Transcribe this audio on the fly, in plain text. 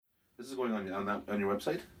This is going on your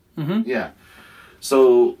website? Mm-hmm. Yeah.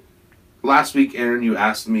 So last week, Aaron, you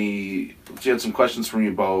asked me, you had some questions for me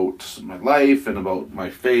about my life and about my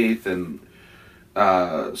faith and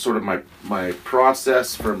sort of my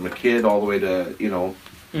process from a kid all the way to,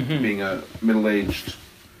 being a middle-aged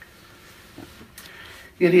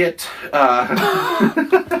idiot. No.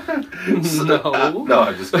 No,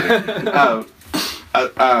 I'm just kidding.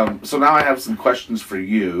 So now I have some questions for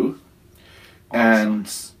you. Awesome.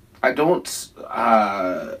 And I don't...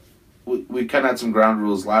 we kind of had some ground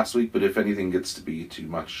rules last week, but if anything gets to be too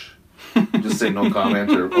much, just say no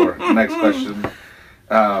comment or next question.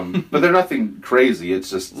 But they're nothing crazy.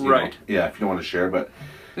 It's just, you know, if you don't want to share, but...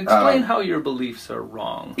 Explain how your beliefs are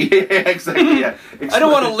wrong. Yeah, exactly, yeah. I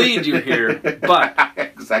don't want to lead you here, but...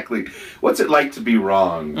 Exactly. What's it like to be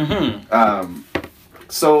wrong? Mm-hmm.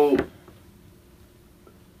 So,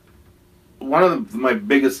 one of my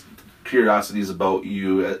biggest curiosities about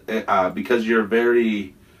you, because you're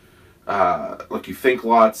very... you think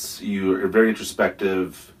lots, you're very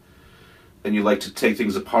introspective, and you like to take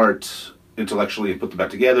things apart intellectually and put them back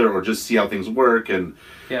together, or just see how things work. And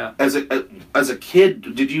as a kid,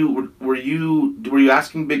 were you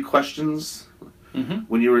asking big questions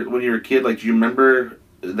when you were a kid? Like, do you remember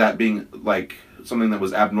that being like something that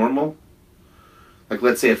was abnormal? Like,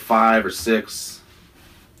 let's say at 5 or 6.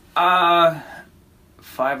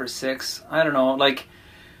 5 or 6. I don't know. Like.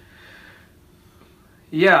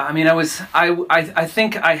 Yeah, I mean, I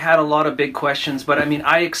think I had a lot of big questions, but I mean,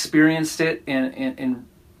 I experienced it in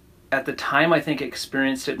at the time. I think I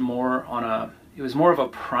experienced it more it was more of a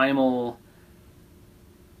primal,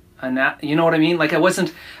 you know what I mean? Like I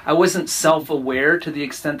wasn't self-aware to the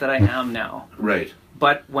extent that I am now. Right.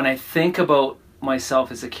 But when I think about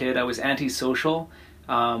myself as a kid, I was antisocial.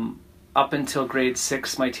 Up until grade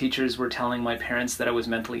 6, my teachers were telling my parents that I was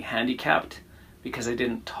mentally handicapped because I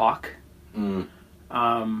didn't talk. Mm.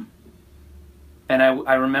 And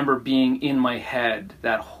I remember being in my head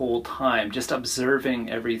that whole time, just observing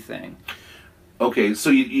everything. Okay, so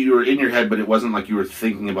you were in your head, but it wasn't like you were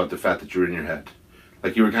thinking about the fact that you were in your head.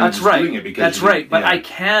 Like you were kind of just doing it because... That's right, but I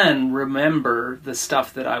can remember the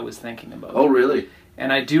stuff that I was thinking about. Oh, really?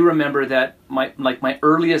 And I do remember that my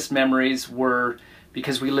earliest memories were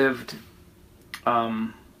because we lived, out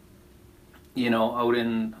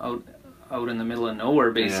in the middle of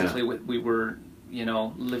nowhere, basically. Yeah. We were...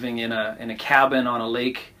 living in a cabin on a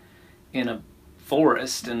lake in a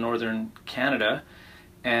forest in northern Canada.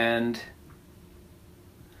 And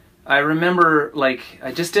I remember,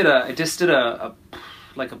 I just did a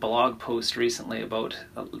blog post recently about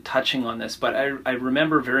touching on this, but I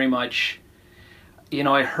remember very much,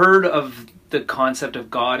 I heard of the concept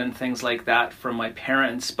of God and things like that from my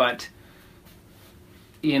parents, but,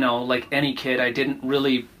 like any kid, I didn't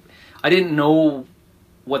know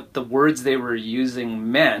what the words they were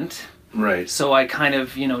using meant. Right. So I kind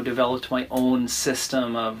of, developed my own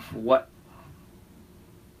system of what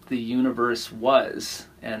the universe was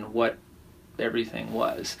and what everything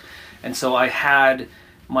was. And so I had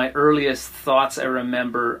my earliest thoughts, I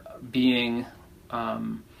remember, being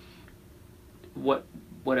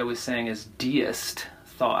what I was saying is deist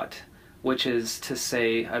thought, which is to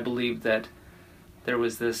say I believed that there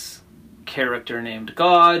was this character named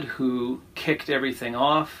God who kicked everything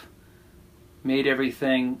off, made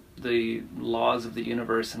everything, the laws of the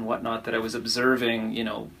universe and whatnot that I was observing,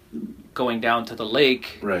 going down to the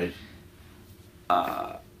lake, right?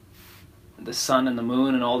 The sun and the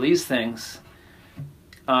moon and all these things,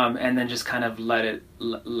 and then just kind of let it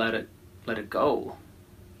go,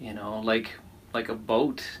 like a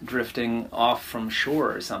boat drifting off from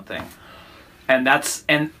shore or something. And that's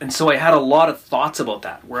and so I had a lot of thoughts about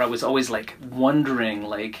that, where I was always wondering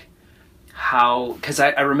how, because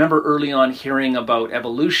I remember early on hearing about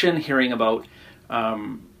evolution, hearing about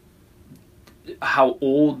how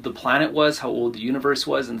old the planet was, how old the universe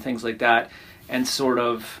was, and things like that, and sort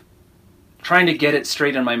of trying to get it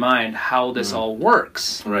straight in my mind how this all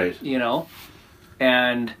works, right?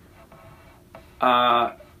 And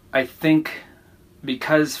I think.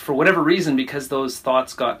 Because, for whatever reason, because those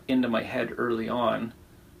thoughts got into my head early on,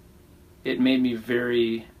 it made me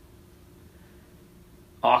very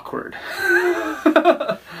awkward.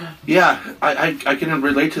 Yeah, I can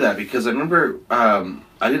relate to that, because I remember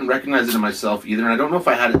I didn't recognize it in myself either, and I don't know if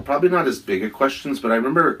I had it, probably not as big of questions, but I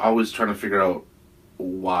remember always trying to figure out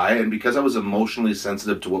why, and because I was emotionally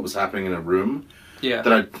sensitive to what was happening in a room,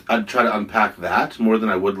 that I'd try to unpack that more than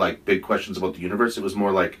I would big questions about the universe. It was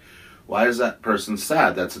more like, why is that person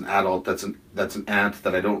sad? That's an adult. That's an aunt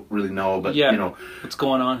that I don't really know. But what's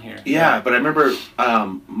going on here? Yeah, but I remember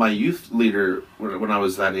my youth leader when I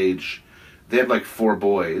was that age. they had like 4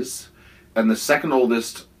 boys, and the second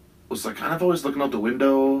oldest was like kind of always looking out the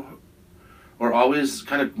window, or always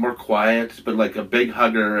kind of more quiet, but like a big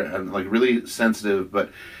hugger and like really sensitive.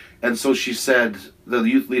 And so she said, the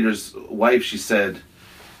youth leader's wife, she said,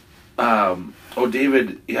 "Oh,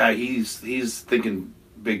 David, yeah, he's thinking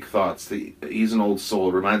big thoughts. He's an old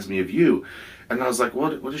soul. Reminds me of you." And I was like,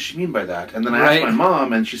 "What does she mean by that?" And then I asked my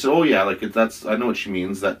mom, and she said, "Oh yeah, like that's I know what she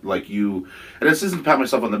means. That like you." And this isn't to pat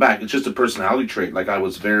myself on the back. It's just a personality trait. Like I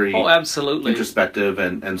was very absolutely introspective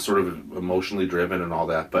and sort of emotionally driven and all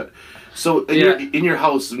that. But so in your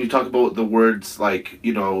house, when you talk about the words, like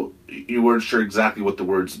you weren't sure exactly what the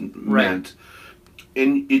words meant.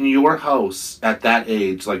 In your house at that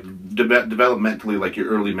age, like developmentally, like your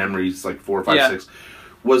early memories, like 4, 5, 6,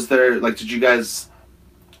 was there like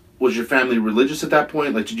was your family religious at that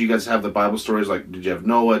point? Like, did you guys have the Bible stories? Like, did you have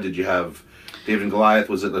Noah? Did you have David and Goliath?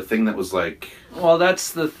 Was it a thing that was like? Well,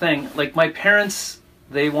 that's the thing. Like my parents,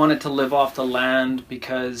 they wanted to live off the land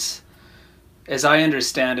because, as I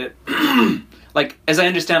understand it,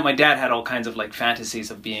 my dad had all kinds of like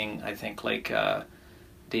fantasies of being, I think, like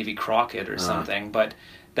Davy Crockett or something, but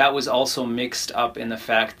that was also mixed up in the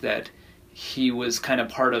fact that he was kind of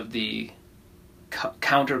part of the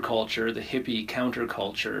counterculture, the hippie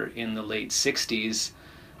counterculture in the late 60s,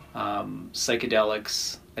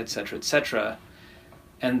 psychedelics, etc., etc.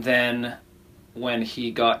 And then when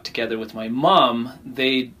he got together with my mom,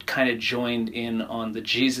 they kind of joined in on the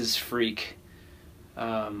Jesus freak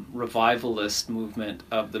revivalist movement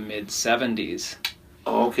of the mid 70s.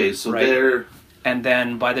 Oh, okay, so they're... And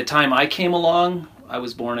then by the time I came along, I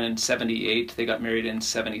was born in 78, they got married in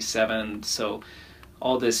 77, so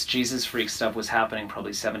all this Jesus freak stuff was happening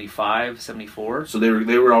probably 75, 74. So they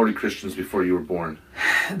were already Christians before you were born?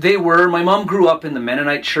 They were. My mom grew up in the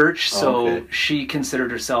Mennonite church, so she considered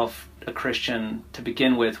herself a Christian to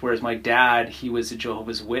begin with, whereas my dad, he was a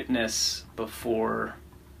Jehovah's Witness before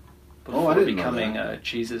becoming a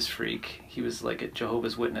Jesus freak. He was like a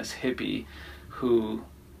Jehovah's Witness hippie who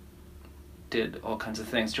did all kinds of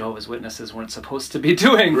things Jehovah's Witnesses weren't supposed to be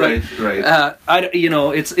doing. Right.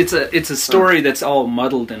 It's a story that's all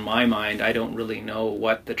muddled in my mind. I don't really know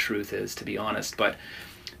what the truth is, to be honest. But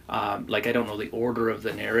I don't know the order of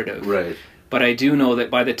the narrative. Right. But I do know that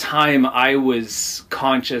by the time I was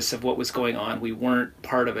conscious of what was going on, we weren't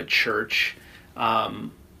part of a church.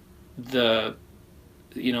 The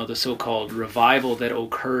so-called revival that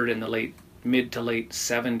occurred in the mid to late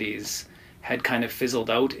 70s had kind of fizzled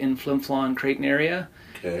out in Flin-Flon, Creighton area.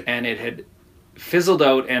 Okay. And it had fizzled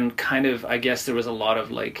out, and kind of, I guess there was a lot of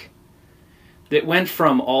like, it went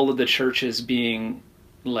from all of the churches being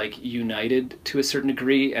like united to a certain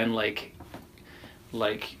degree, and like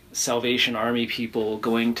Salvation Army people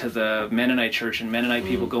going to the Mennonite church and Mennonite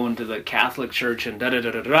people going to the Catholic church and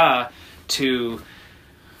to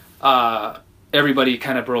everybody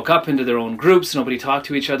kind of broke up into their own groups. Nobody talked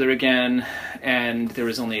to each other again, and there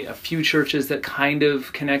was only a few churches that kind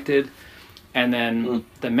of connected. And then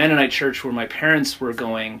the Mennonite church where my parents were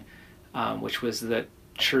going, which was the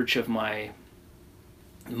church of my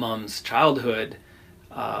mom's childhood,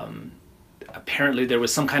 apparently there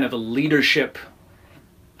was some kind of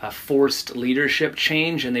a forced leadership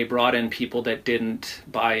change, and they brought in people that didn't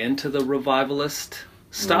buy into the revivalist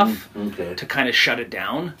stuff to kind of shut it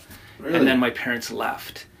down. Really? And then my parents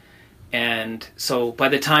left. And so by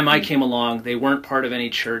the time I came along, they weren't part of any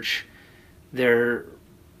church. Their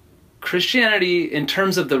Christianity, in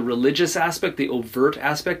terms of the religious aspect, the overt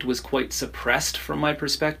aspect, was quite suppressed from my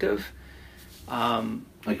perspective.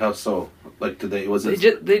 Like how so? Like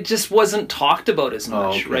they just wasn't talked about as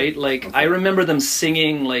much, right? Like I remember them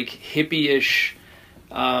singing like hippie-ish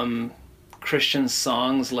Christian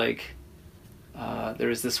songs, like there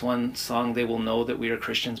is this one song, "They Will Know That We Are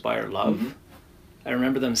Christians by Our Love." I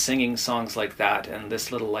remember them singing songs like that, and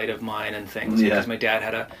 "This Little Light of Mine" and things, because my dad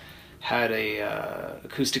had a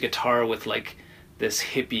acoustic guitar with like this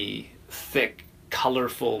hippie, thick,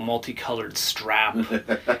 colorful, multicolored strap,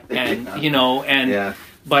 and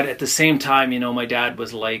but at the same time, my dad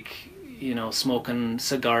was like, smoking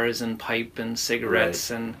cigars and pipe and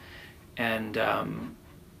cigarettes, and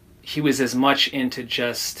he was as much into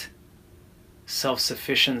just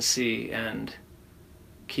self-sufficiency and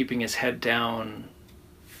keeping his head down,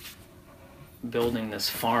 building this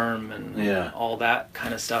farm and all that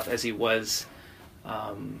kind of stuff, as he was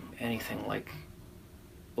anything like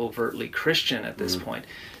overtly Christian at this point.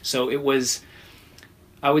 So it was,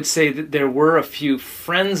 I would say that there were a few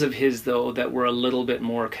friends of his, though, that were a little bit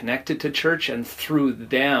more connected to church, and through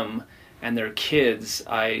them and their kids,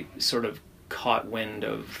 I sort of caught wind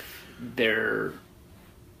of their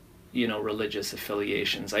religious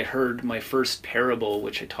affiliations. I heard my first parable,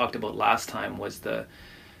 which I talked about last time, was the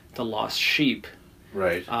lost sheep.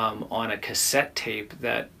 Right. On a cassette tape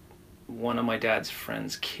that one of my dad's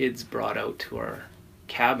friends' kids brought out to our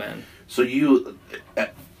cabin. So you,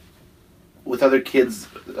 with other kids,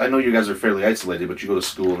 I know you guys are fairly isolated, but you go to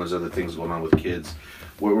school and there's other things going on with kids.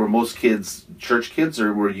 Were most kids church kids,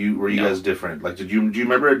 or were you No. guys different? Like, do you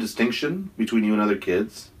remember a distinction between you and other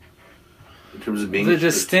kids in terms of being? The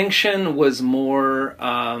distinction was more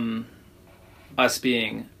us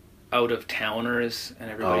being out of towners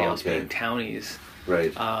and everybody else being townies.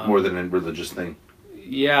 Right. More than a religious thing.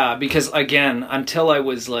 Yeah, because again, until I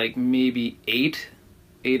was like maybe 8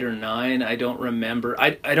 or 9, I don't remember.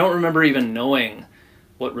 I don't remember even knowing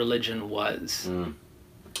what religion was. Mm.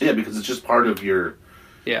 Yeah, because it's just part of your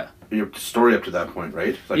story up to that point,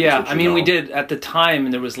 right? Like, yeah, I mean, we did at the time,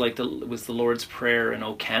 and there was like the Lord's Prayer in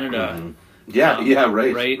O Canada. Mm-hmm. Yeah,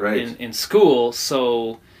 right. In school,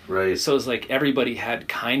 so right. So it's like everybody had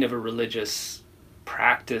kind of a religious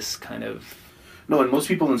practice, kind of. No, and most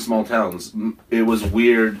people in small towns, it was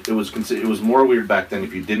weird. It was more weird back then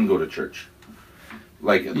if you didn't go to church.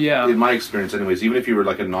 Like, in my experience, anyways, even if you were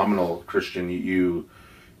like a nominal Christian, you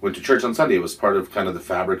went to church on Sunday. It was part of kind of the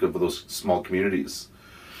fabric of those small communities.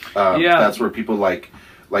 That's where people like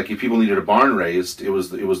if people needed a barn raised, it was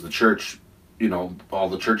the church. All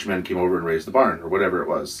the churchmen came over and raised the barn or whatever it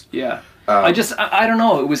was. Yeah, I don't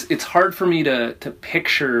know. It's hard for me to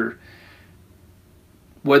picture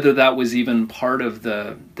whether that was even part of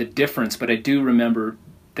the difference, but I do remember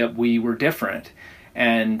that we were different,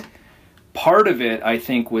 and part of it I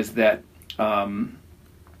think was that my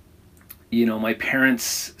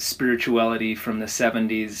parents' spirituality from the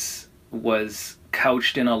 70s was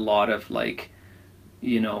couched in a lot of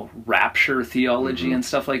rapture theology and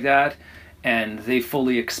stuff like that. And they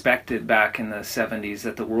fully expected back in the 70s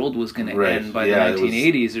that the world was going to end by the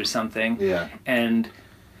 1980s or something. Yeah. And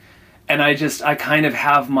I kind of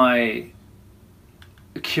have I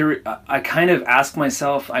kind of ask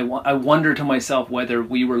myself, I wonder to myself whether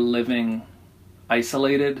we were living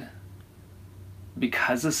isolated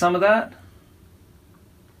because of some of that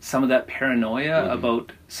paranoia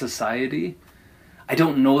about society. I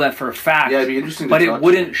don't know that for a fact. Yeah, it'd be interesting to but talk it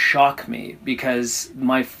wouldn't shock me, because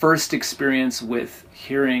my first experience with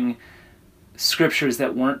hearing scriptures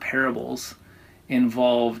that weren't parables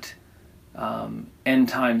involved end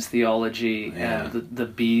times theology and the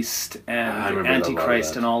beast and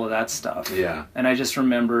Antichrist and all of that stuff. Yeah. And I just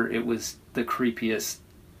remember it was the creepiest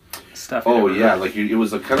stuff. Oh yeah, like it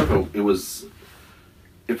was if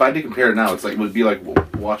I had to compare it now, it would be like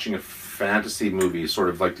watching a fantasy movie, sort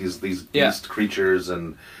of like these beast creatures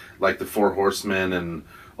and like the Four Horsemen and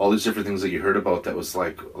all these different things that you heard about. That was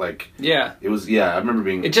like it was I remember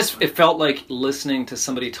being. It felt like listening to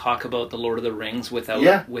somebody talk about the Lord of the Rings without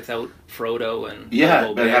Frodo and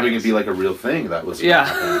and having it be like a real thing. That was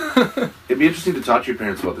it'd be interesting to talk to your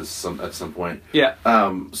parents about this at some point. Yeah.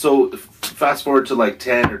 So fast forward to like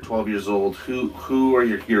 10 or 12 years old. Who are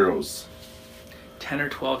your heroes? 10 or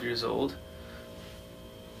 12 years old.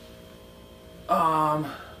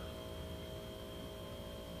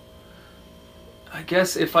 I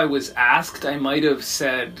guess if I was asked, I might have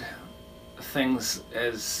said things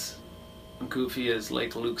as goofy as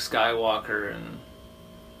like Luke Skywalker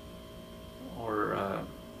or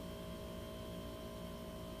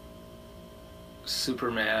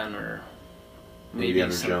Superman, or maybe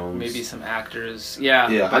some actors.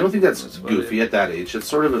 Yeah. I don't think that's goofy at that age. It's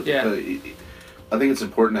sort of I think it's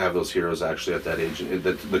important to have those heroes actually at that age,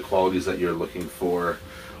 the qualities that you're looking for.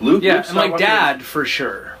 Luke, and my dad for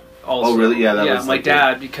sure. Also. Oh really? Yeah, that was my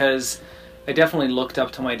dad, because I definitely looked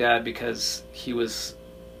up to my dad because he was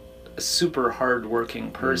a super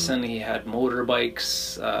hard-working person. He had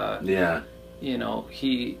motorbikes.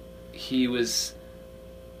 He was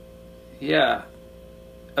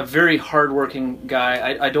a very hard-working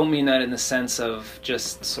guy. I don't mean that in the sense of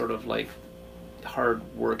just sort of like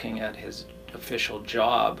hard-working at his official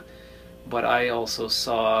job, but I also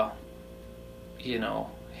saw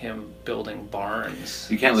him building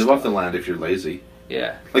barns. You can't live off the land if you're lazy.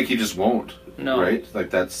 Yeah. Like you just won't. No. Right? Like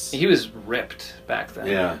that's... He was ripped back then.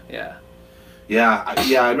 Yeah.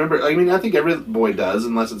 I remember, I think every boy does,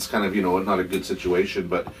 unless it's kind of, not a good situation,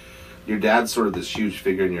 but your dad's sort of this huge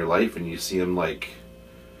figure in your life, and you see him like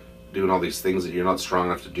doing all these things that you're not strong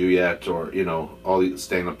enough to do yet, or,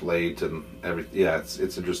 staying up late and everything. Yeah,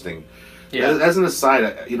 it's interesting. Yeah. As an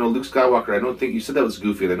aside, Luke Skywalker, I don't think you said that was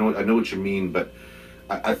goofy, and I know what you mean, but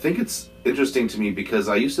I think it's interesting to me because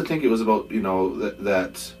I used to think it was about,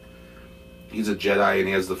 that he's a Jedi and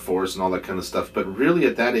he has the Force and all that kind of stuff. But really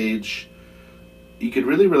at that age, you could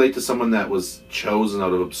really relate to someone that was chosen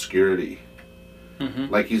out of obscurity.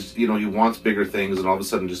 Mm-hmm. Like he wants bigger things, and all of a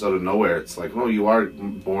sudden, just out of nowhere, it's like, oh, you are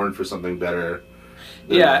born for something better.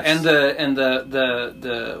 Yeah, and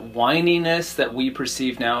the whininess that we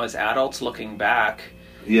perceive now as adults looking back.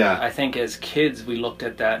 Yeah. I think as kids we looked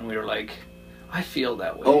at that and we were like, I feel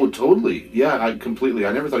that way. Oh, totally. Yeah, I completely.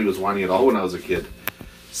 I never thought he was whiny at all when I was a kid.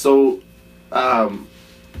 So,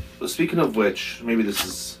 speaking of which, maybe this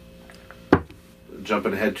is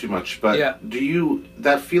jumping ahead too much, but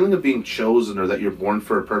that feeling of being chosen or that you're born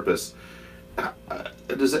for a purpose,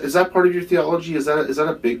 is that part of your theology? Is that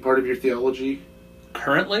a big part of your theology?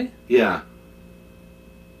 Currently? Yeah.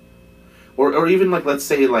 Or even like, let's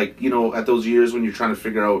say like, at those years when you're trying to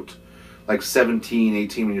figure out, like 17,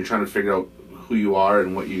 18, when you're trying to figure out who you are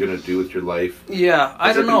and what you're going to do with your life. Yeah,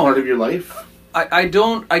 I don't know. Part of your life? I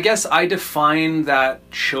don't, I guess I define that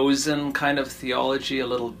chosen kind of theology a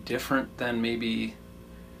little different than maybe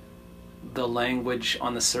the language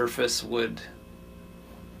on the surface would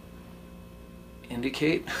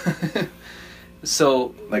indicate.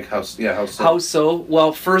 So, like how so? How so?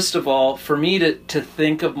 Well, first of all, for me to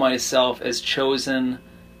think of myself as chosen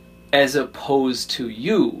as opposed to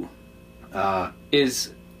you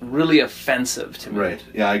is really offensive to me. Right.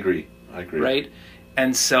 Yeah, I agree. Right?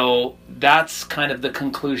 And so that's kind of the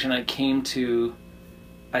conclusion I came to,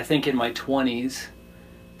 I think in my 20s,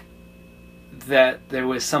 that there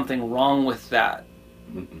was something wrong with that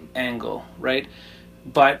angle, right?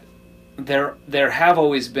 But there have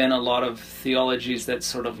always been a lot of theologies that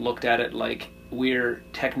sort of looked at it like we're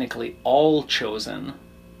technically all chosen.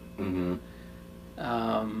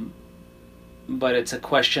 But it's a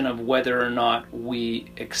question of whether or not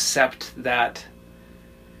we accept that,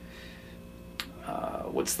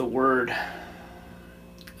 what's the word?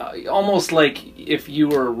 Almost like if you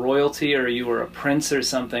were royalty or you were a prince or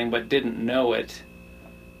something but didn't know it.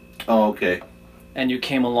 Oh, okay. And you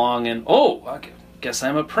came along and, I guess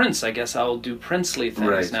I'm a prince. I guess I'll do princely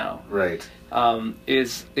things now. Right.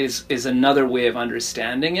 Is another way of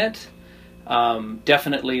understanding it.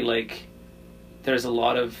 Definitely, like, there's a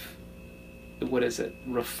lot of, what is it,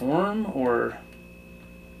 reform or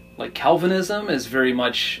like Calvinism is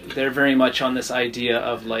they're very much on this idea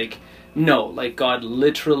of like, no, like God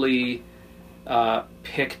literally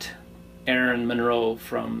picked Aaron Munro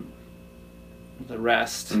from the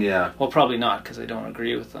rest. Yeah. Well, probably not, because I don't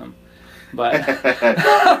agree with them. But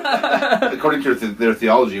according to their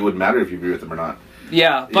theology, it wouldn't matter if you agree with them or not.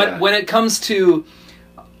 Yeah, but when it comes to,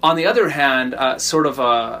 on the other hand, sort of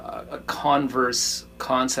a converse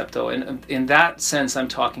concept, though, and in that sense, I'm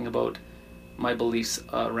talking about my beliefs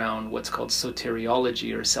around what's called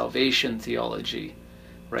soteriology or salvation theology,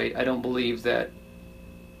 right? I don't believe that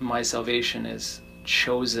my salvation is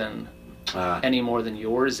chosen any more than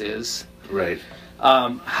yours is. Right.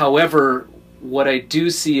 However, what I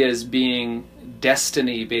do see as being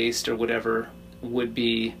destiny-based or whatever would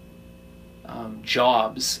be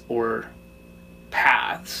jobs or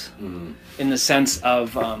paths in the sense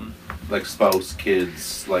of... like spouse,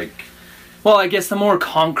 kids, like... Well, I guess the more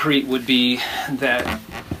concrete would be that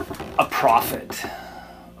a prophet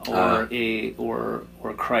or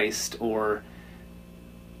Christ or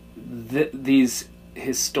these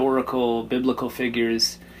historical biblical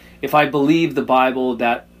figures. If I believe the Bible,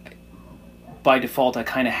 that by default I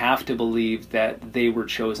kind of have to believe that they were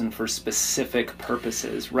chosen for specific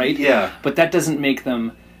purposes, right? Yeah. But that doesn't make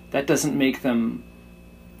them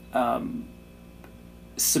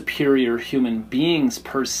superior human beings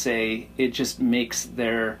per se. It just makes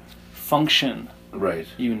their function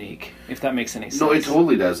unique, if that makes any sense. No, it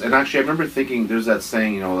totally does. And actually, I remember thinking, there's that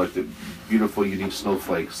saying, like the beautiful, unique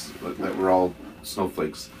snowflakes, that we're all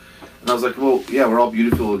snowflakes. And I was like, well, yeah, we're all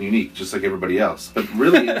beautiful and unique, just like everybody else. But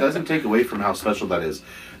really, it doesn't take away from how special that is.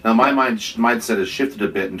 Now, my mindset has shifted a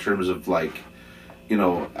bit in terms of, like,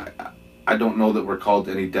 I don't know that we're called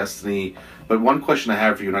to any destiny. But one question I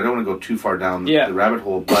have for you, and I don't want to go too far down the rabbit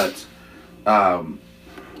hole, but,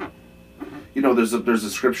 there's a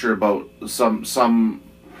scripture about some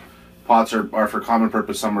pots are for common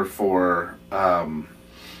purpose, some are for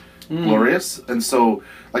glorious. And so,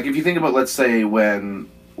 like, if you think about, let's say, when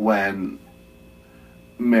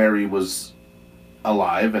Mary was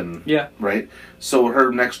alive and right, so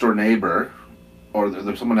her next door neighbor or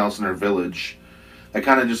there's someone else in her village that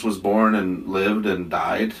kind of just was born and lived and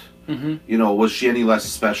died, was she any less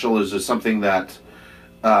special? Is there something that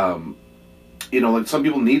like some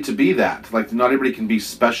people need to be that, like not everybody can be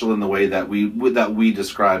special in the way that we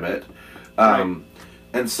describe it, and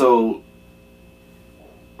so,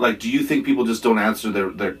 like, do you think people just don't answer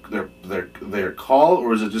their call,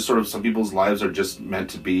 or is it just sort of some people's lives are just meant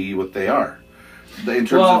to be what they are? In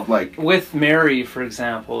terms of like with Mary, for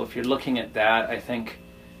example, if you're looking at that, I think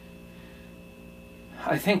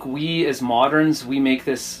we as moderns, we make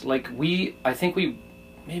this like maybe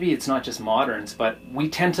it's not just moderns, but we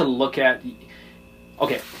tend to look at,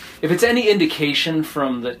 okay, if it's any indication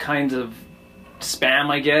from the kinds of spam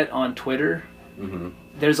I get on Twitter,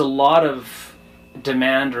 there's a lot of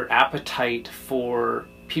demand or appetite for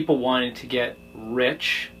people wanting to get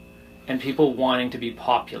rich and people wanting to be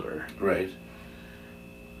popular. Right.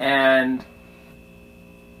 And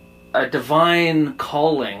a divine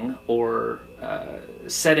calling or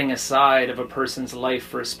setting aside of a person's life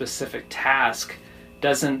for a specific task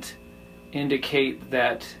doesn't indicate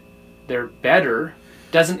that they're better,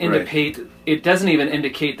 doesn't indicate, it doesn't even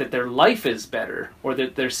indicate that their life is better or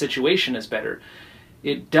that their situation is better.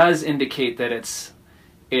 It does indicate that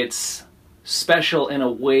it's special in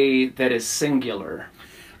a way that is singular.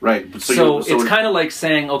 Right. So it's kind of like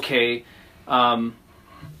saying, okay,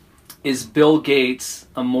 is Bill Gates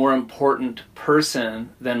a more important person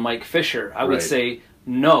than Mike Fisher? I would say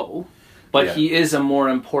no, but he is a more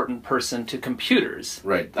important person to computers.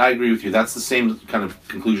 Right. I agree with you. That's the same kind of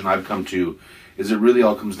conclusion I've come to, is it really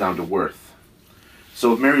all comes down to worth.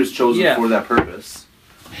 So if Mary was chosen for that purpose...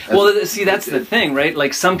 Well, see, that's the thing, right?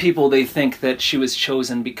 Like, some people, they think that she was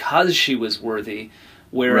chosen because she was worthy,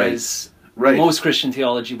 whereas most Christian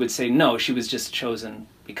theology would say, no, she was just chosen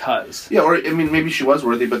because. Yeah, or, I mean, maybe she was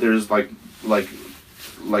worthy, but there's, like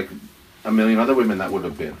a million other women that would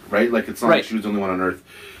have been, right? Like, it's not like she was the only one on earth.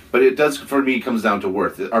 But it does, for me, comes down to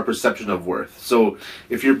worth, our perception of worth. So,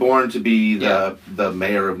 if you're born to be the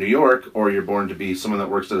mayor of New York, or you're born to be someone that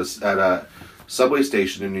works at a subway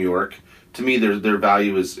station in New York, to me, their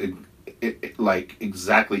value is like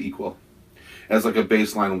exactly equal as like a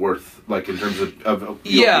baseline worth, like in terms of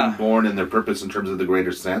being born and their purpose in terms of the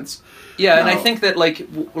greater sense. Yeah, and I think that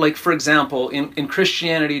like for example, in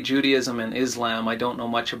Christianity, Judaism, and Islam, I don't know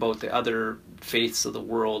much about the other faiths of the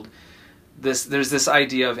world. There's this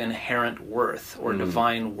idea of inherent worth or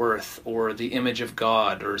divine worth or the image of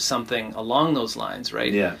God or something along those lines,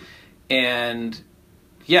 right? Yeah, and.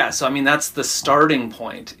 Yeah, so I mean that's the starting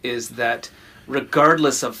point, is that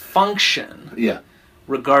regardless of function,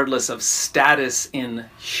 regardless of status in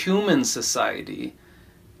human society,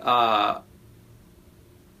 I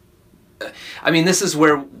mean this is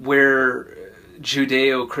where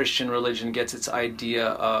Judeo-Christian religion gets its idea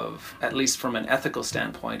of, at least from an ethical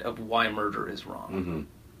standpoint, of why murder is wrong.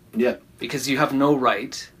 Yeah, because you have no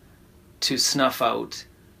right to snuff out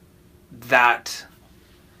that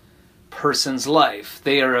person's life.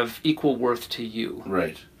 They are of equal worth to you.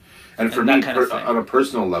 Right. And for me, on a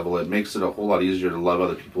personal level, it makes it a whole lot easier to love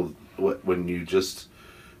other people when you just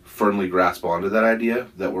firmly grasp onto that idea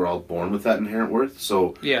that we're all born with that inherent worth.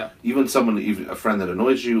 So even a friend that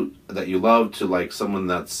annoys you, that you love, to like someone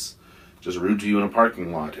that's just rude to you in a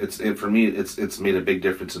parking lot. For me, it's made a big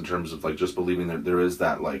difference in terms of like just believing that there is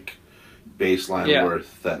that like baseline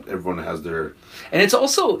worth that everyone has their. And it's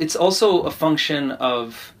also a function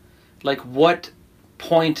of, like, what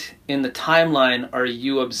point in the timeline are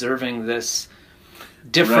you observing this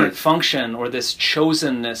different function or this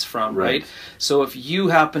chosenness from, right? So if you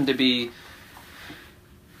happen to be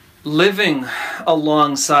living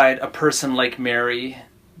alongside a person like Mary,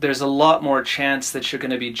 there's a lot more chance that you're going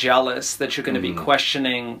to be jealous, that you're going to be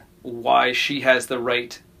questioning why she has the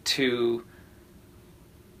right to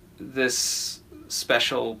this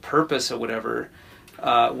special purpose or whatever.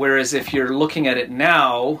 Whereas if you're looking at it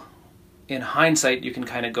now, in hindsight, you can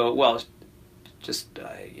kind of go, well, just,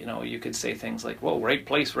 you could say things like, well, right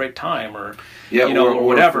place, right time, or, or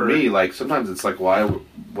whatever. For me, like, sometimes it's like, well, I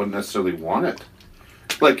wouldn't necessarily want it.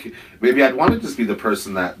 Like, maybe I'd want to just be the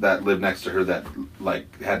person that lived next to her that,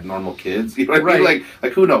 like, had normal kids. You know what I mean?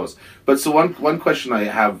 Like, who knows? But so one question I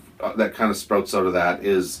have that kind of sprouts out of that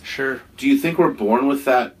is, do you think we're born with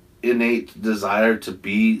that innate desire to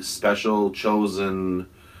be special, chosen?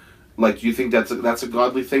 Like, do you think that's a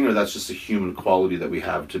godly thing, or that's just a human quality that we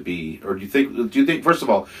have to be? Or do you think first of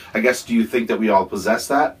all, I guess, do you think that we all possess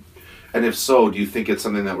that? And if so, do you think it's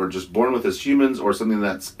something that we're just born with as humans, or something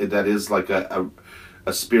that is like a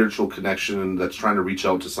spiritual connection that's trying to reach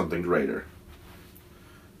out to something greater?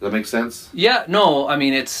 Does that make sense? Yeah, no, I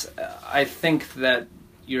mean, I think that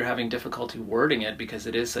you're having difficulty wording it because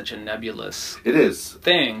it is such a nebulous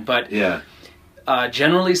thing. But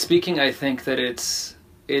generally speaking, I think that it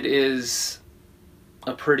is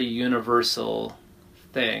a pretty universal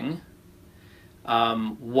thing.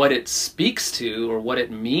 What it speaks to or what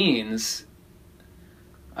it means,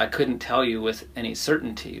 I couldn't tell you with any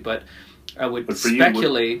certainty, but I would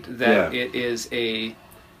speculate that it is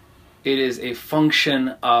a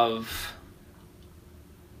function of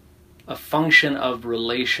a function of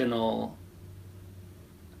relational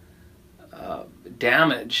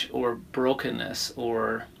damage or brokenness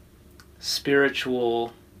or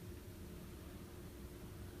spiritual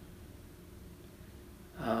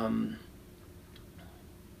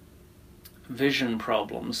vision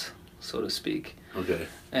problems, so to speak. Okay.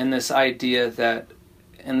 And this idea that,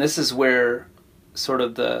 and this is where sort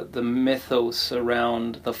of the mythos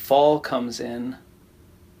around the fall comes in,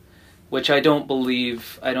 which I don't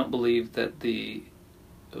believe that the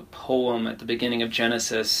poem at the beginning of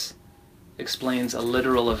Genesis explains a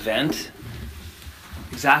literal event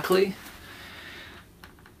exactly.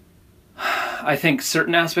 I think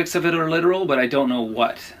certain aspects of it are literal, but I don't know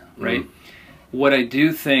what, right? What I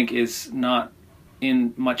do think is not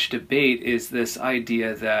in much debate is this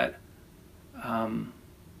idea that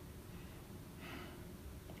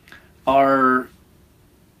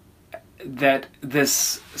that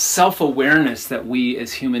this self-awareness that we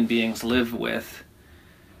as human beings live with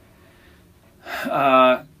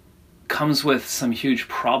comes with some huge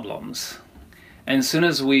problems. And as soon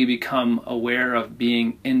as we become aware of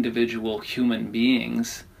being individual human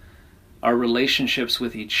beings, our relationships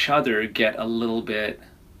with each other get a little bit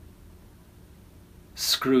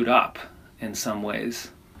screwed up in some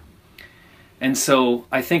ways. And so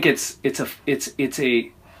I think it's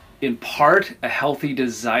in part a healthy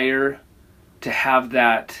desire to have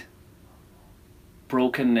that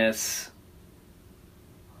brokenness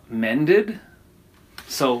mended.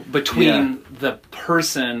 So between the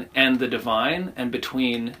person and the divine, and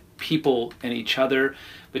between people and each other,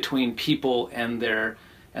 between people and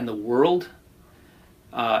the world,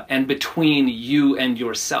 and between you and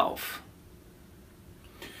yourself.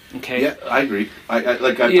 Okay. Yeah, I agree.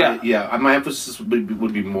 My emphasis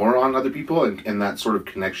would be more on other people and that sort of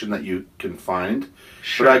connection that you can find.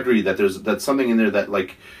 Sure. But I agree that that's something in there that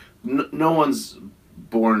like no one's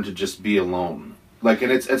born to just be alone. Like,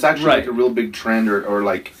 and it's actually like a real big trend, or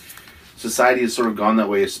like society has sort of gone that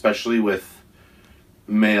way, especially with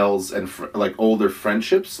males and like older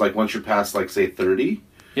friendships. Like once you're past like say 30.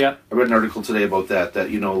 Yeah. I read an article today about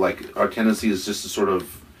that you know, like our tendency is just to sort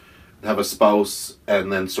of have a spouse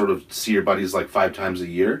and then sort of see your buddies like 5 times a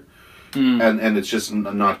year. And it's just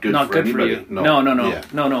not good for anybody. For you. No.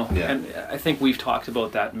 Yeah. And I think we've talked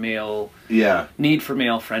about that need for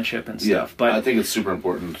male friendship and stuff. Yeah. But I think it's super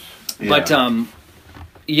important. Yeah. But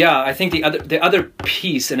I think the other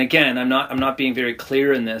piece, and again, I'm not being very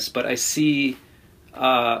clear in this, but I see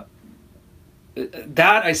the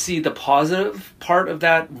positive part of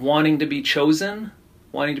that, wanting to be chosen,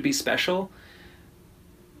 wanting to be special.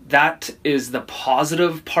 That is the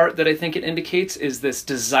positive part that I think it indicates, is this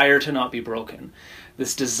desire to not be broken,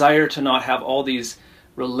 this desire to not have all these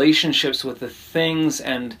relationships with the things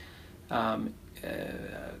and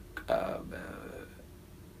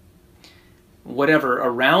whatever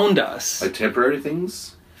around us. Like temporary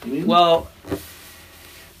things, you mean? Well,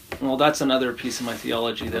 that's another piece of my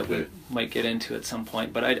theology that we might get into at some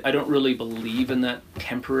point. But I don't really believe in that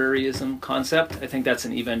temporaryism concept. I think that's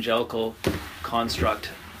an evangelical construct,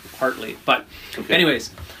 partly. But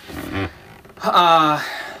anyways,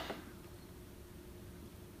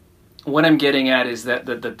 what I'm getting at is that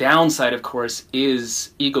the downside, of course,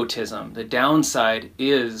 is egotism. The downside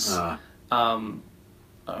is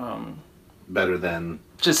better than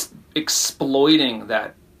just exploiting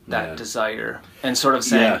that desire and sort of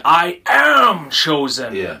saying, I am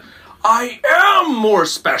chosen. Yeah. I am more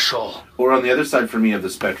special. Or on the other side for me of the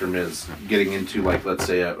spectrum is getting into, like, let's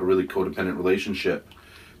say a really codependent relationship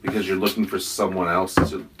because you're looking for someone else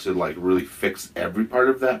to like really fix every part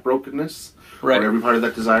of that brokenness. Right. Or every part of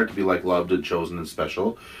that desire to be like loved and chosen and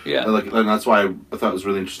special. Yeah. And that's why I thought it was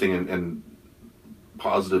really interesting and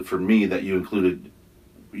positive for me that you included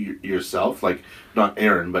yourself, like not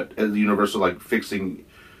Aaron, but as universal, like fixing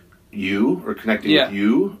you or connecting with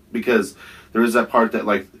you, because there is that part that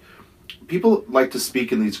like people like to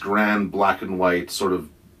speak in these grand black and white sort of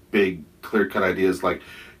big clear cut ideas, like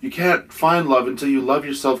you can't find love until you love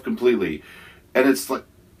yourself completely, and it's like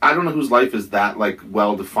I don't know whose life is that like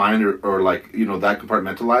well defined or like you know that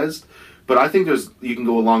compartmentalized. But I think you can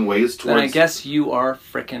go a long ways towards... Then I guess you are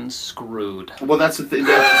frickin' screwed. Well, that's the thing.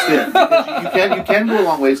 That's just it. Because you can go a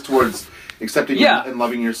long ways towards accepting and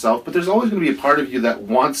loving yourself, but there's always going to be a part of you that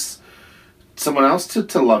wants someone else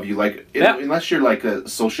to love you. Like, unless you're like a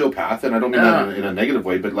sociopath, and I don't mean that in a negative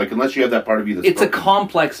way, but like unless you have that part of you that's It's broken. A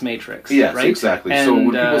complex matrix, yes, right? Exactly. And, so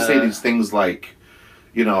when people say these things like,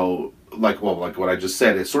 you know, like what I just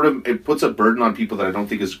said, it puts a burden on people that I don't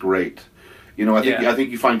think is great. You know, I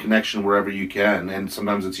think you find connection wherever you can, and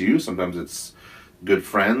sometimes it's you, sometimes it's good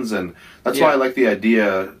friends, and that's why I like the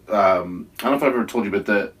idea. I don't know if I've ever told you, but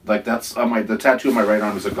that's on the tattoo on my right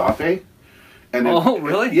arm is agape. And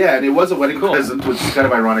really? Yeah, and it was a wedding present, which is kind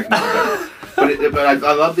of ironic now. But I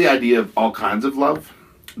love the idea of all kinds of love.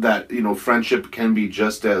 That, you know, friendship can be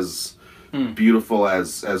just as beautiful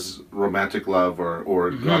as romantic love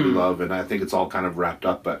or godly love, and I think it's all kind of wrapped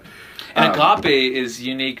up. But and agape is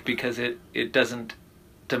unique because it doesn't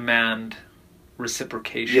demand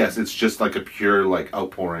reciprocation. Yes, it's just like a pure like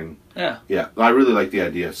outpouring. Yeah. I really like the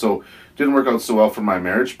idea. So didn't work out so well for my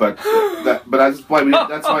marriage, but that's why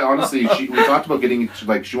honestly we talked about getting,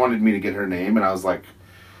 like, she wanted me to get her name, and I was like,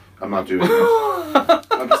 I'm not doing it.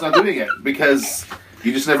 I'm just not doing it because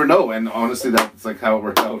you just never know, and honestly that's like how it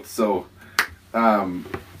worked out. So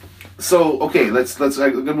okay, let's I'm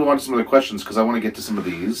gonna move on to some other questions because I want to get to some of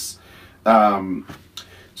these.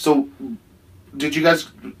 So did you guys,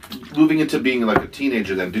 moving into being like a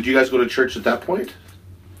teenager then, did you guys go to church at that point?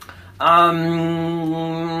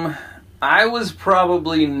 I was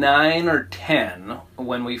probably 9 or 10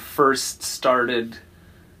 when we first started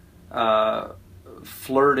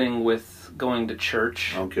flirting with going to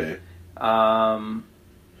church. Okay. And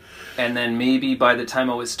then maybe by the time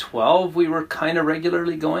I was 12, we were kind of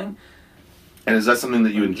regularly going. And is that something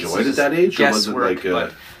that you enjoyed at that age? Or was it like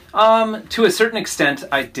but, to a certain extent,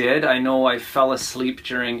 I did. I know I fell asleep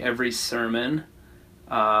during every sermon.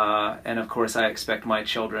 And of course, I expect my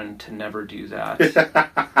children to never do that.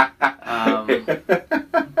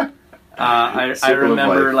 I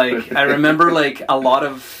remember like a lot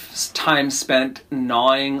of time spent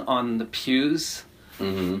gnawing on the pews.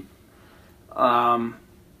 Mm-hmm.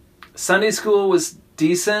 Sunday school was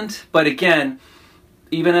decent, but again,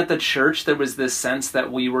 even at the church, there was this sense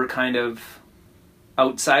that we were kind of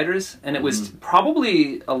outsiders, and it was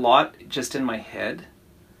probably a lot just in my head,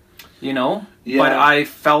 you know? Yeah. But I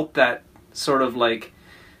felt that sort of like,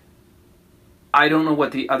 I don't know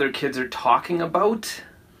what the other kids are talking about.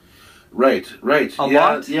 Right. A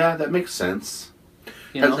lot. Yeah, that makes sense.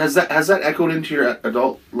 You know? Has that echoed into your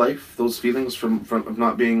adult life? Those feelings from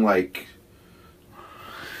not being like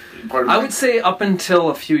part of I would say up until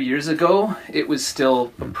a few years ago, it was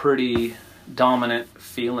still a pretty dominant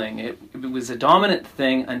feeling. It was a dominant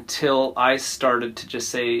thing until I started to just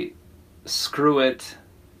say, screw it.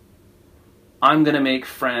 I'm going to make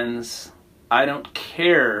friends. I don't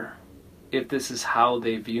care if this is how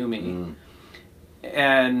they view me.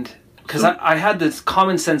 And because I had this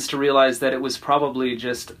common sense to realize that it was probably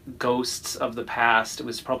just ghosts of the past. It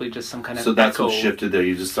was probably just some kind of So that's echo. what shifted there.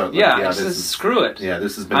 You just thought, like, this is, screw it. Yeah,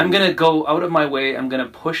 this has been... I'm going to go out of my way. I'm going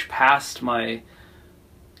to push past my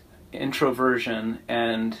introversion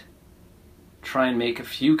and try and make a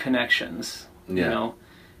few connections, you know?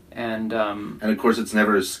 And of course it's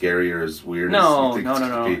never as scary or as weird no. as you think it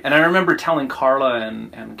could be. And I remember telling Carla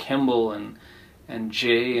and Kimball and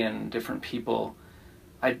Jay and different people,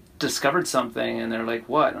 I discovered something, and they're like,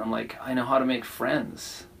 what? And I'm like, I know how to make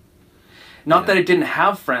friends. Not that I didn't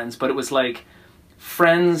have friends, but it was like,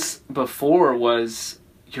 friends before was,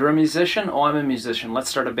 you're a musician? Oh, I'm a musician. Let's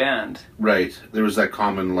start a band. Right. There was that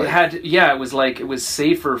common, like... it was like, it was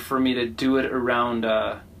safer for me to do it around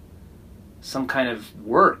some kind of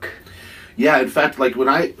work. Yeah, in fact, like when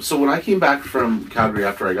I came back from Calgary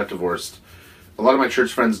after I got divorced, a lot of my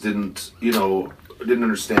church friends didn't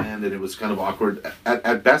understand, and it was kind of awkward.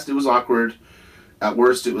 At best, it was awkward. At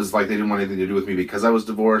worst, it was like they didn't want anything to do with me because I was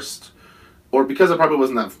divorced, or because it probably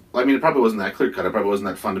wasn't that clear cut. It probably wasn't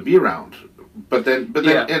that fun to be around. But then,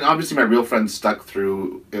 and obviously my real friends stuck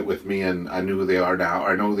through it with me, and I knew who they are now.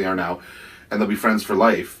 Or I know who they are now, and they'll be friends for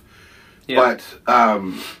life. Yeah. But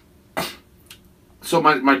so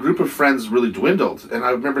my group of friends really dwindled, and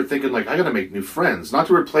I remember thinking, like, I got to make new friends, not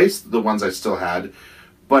to replace the ones I still had,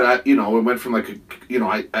 but it went from like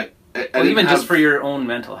even just for your own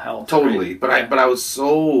mental health. Totally, right? but I was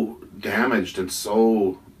so damaged and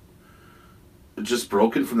so just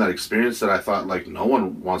broken from that experience that I thought, like, no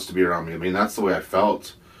one wants to be around me. I mean, that's the way I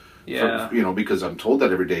felt. Yeah. Because I'm told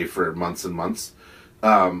that every day for months and months.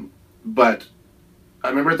 But I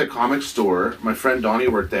remember at the comic store, my friend Donnie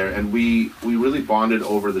worked there, and we really bonded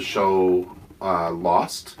over the show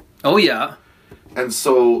Lost. Oh, yeah. And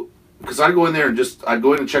so, because I'd go in there and I'd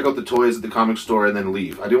go in and check out the toys at the comic store and then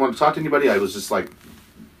leave. I didn't want to talk to anybody. I was just, like,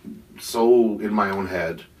 so in my own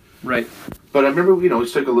head. Right. But I remember, we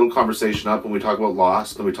took a little conversation up, and we talked about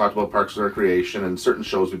Lost, and we talked about Parks and Recreation, and certain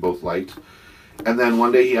shows we both liked. And then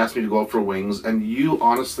one day he asked me to go out for wings, and you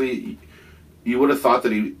would have thought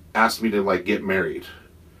that he asked me to, like, get married.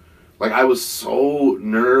 Like, I was so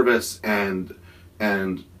nervous and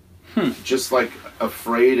just, like,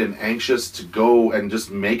 afraid and anxious to go and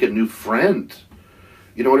just make a new friend.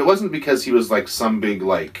 You know, and it wasn't because he was like some big,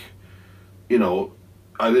 like, you know,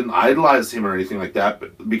 I didn't idolize him or anything like that,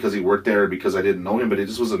 but because he worked there, because I didn't know him, but it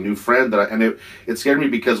just was a new friend and it scared me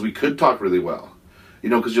because we could talk really well. You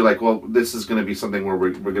know, because you're like, well, this is going to be something where we're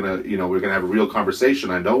going to, you know, we're going to have a real conversation.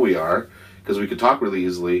 I know we are, because we could talk really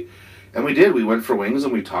easily. And we did. We went for wings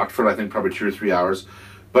and we talked for, I think, probably 2 or 3 hours.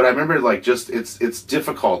 But I remember, like, just, it's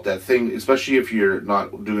difficult, that thing, especially if you're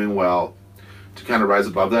not doing well, to kind of rise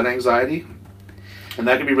above that anxiety. And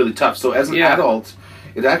that can be really tough. So as an adult,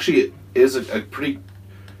 it actually is a pretty,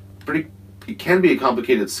 it can be a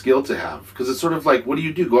complicated skill to have. Because it's sort of like, what do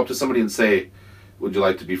you do? Go up to somebody and say, would you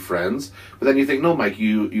like to be friends? But then you think, no, Mike,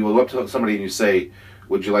 you go up to somebody and you say,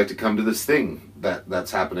 would you like to come to this thing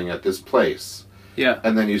that's happening at this place? Yeah.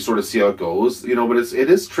 And then you sort of see how it goes, you know, but it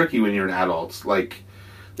is tricky when you're an adult. Like,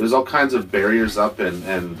 there's all kinds of barriers up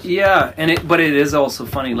and yeah, but it is also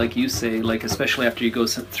funny, like you say, like, especially after you go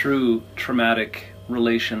through traumatic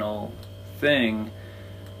relational thing,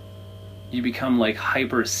 you become like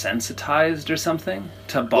hypersensitized or something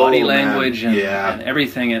to body language and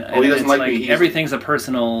everything, and he doesn't it's like me. Everything's a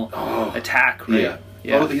personal attack, right?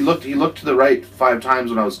 Yeah. Well, he looked to the right 5 times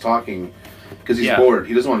when I was talking because he's bored.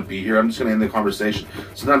 He doesn't want to be here. I'm just going to end the conversation.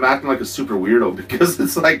 So then I'm acting like a super weirdo because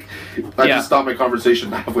it's like I just stopped my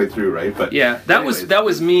conversation halfway through, right? But that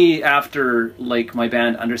was me after, like, my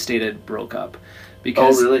band Understated broke up,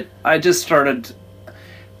 because I just started,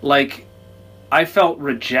 like, I felt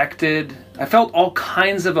rejected. I felt all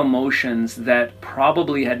kinds of emotions that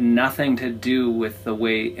probably had nothing to do with the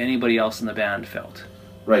way anybody else in the band felt.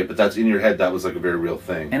 Right, but that's in your head. That was like a very real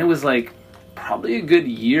thing. And it was like probably a good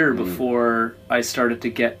year before I started to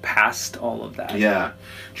get past all of that. Yeah.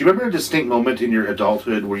 Do you remember a distinct moment in your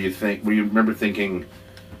adulthood where you remember thinking,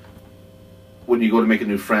 when you go to make a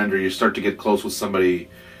new friend or you start to get close with somebody,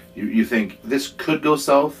 you think, this could go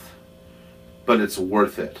south, but it's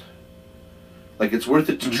worth it? Like, it's worth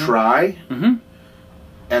it to try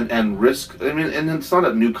and risk. I mean, and it's not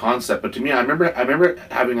a new concept, but to me, I remember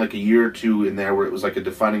having like a year or two in there where it was like a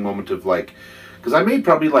defining moment of, like, because I made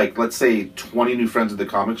probably, like, let's say 20 new friends at the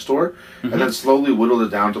comic store, and then slowly whittled it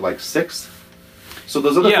down to like 6. So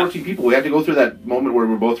those other 14 people, we had to go through that moment where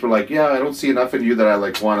we both were like, yeah, I don't see enough in you that I,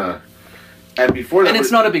 like, want to. And before that, and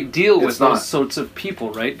it's not a big deal with those sorts of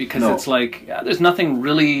people, right? Because it's like, there's nothing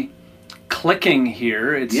really clicking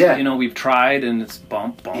here. It's, you know, we've tried and it's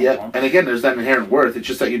bump. And again, there's that inherent worth. It's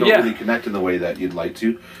just that you don't really connect in the way that you'd like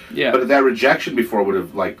to. Yeah. But that rejection before would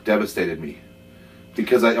have, like, devastated me.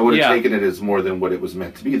 Because I would have taken it as more than what it was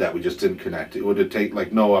meant to be, that we just didn't connect. It would have taken,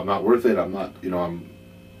 like, no, I'm not worth it. I'm not, you know, I'm...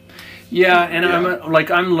 Yeah, and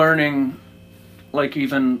I'm learning, like,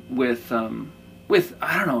 even with,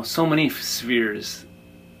 I don't know, so many spheres,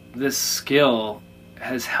 this skill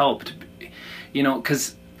has helped, you know,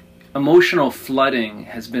 because emotional flooding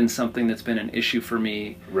has been something that's been an issue for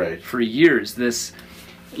me for years. This,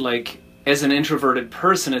 like, as an introverted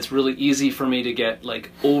person, it's really easy for me to get, like,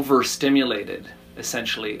 overstimulated,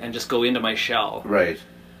 essentially, and just go into my shell. Right.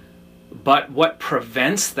 But what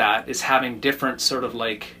prevents that is having different sort of,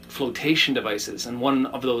 like, flotation devices. And one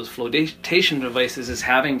of those flotation devices is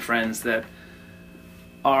having friends that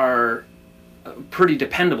are pretty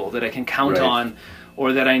dependable, that I can count on,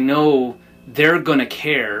 or that I know they're going to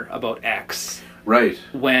care about X. Right.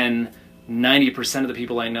 When 90% of the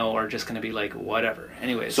people I know are just going to be like, whatever.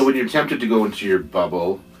 Anyways. So when you're tempted to go into your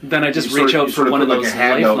bubble, then I just reach out for one of those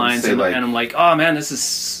lifelines and I'm like, oh man, this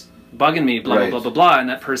is bugging me, blah, blah, blah, blah, blah. And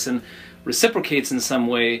that person reciprocates in some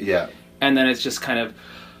way. Yeah. And then it's just kind of,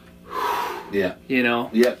 you know?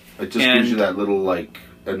 Yeah. It just gives you that little, like,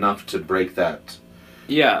 enough to break that.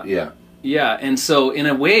 Yeah. Yeah. Yeah. And so in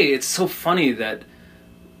a way, it's so funny that,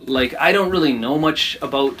 like, I don't really know much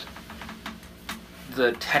about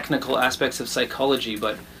the technical aspects of psychology,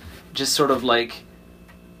 but just sort of like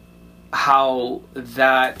how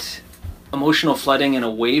that emotional flooding in a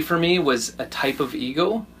way for me was a type of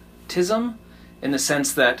egotism, in the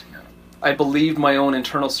sense that I believed my own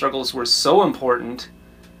internal struggles were so important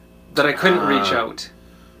that I couldn't reach out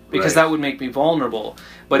because that would make me vulnerable.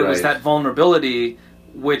 But it was that vulnerability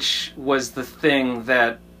which was the thing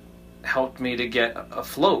that helped me to get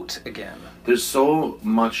afloat again. There's so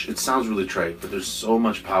much, it sounds really trite, but there's so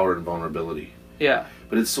much power in vulnerability. Yeah.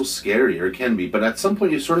 But it's so scary, or it can be. But at some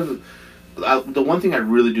point you sort of, the one thing I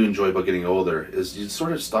really do enjoy about getting older is you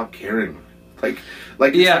sort of stop caring. Like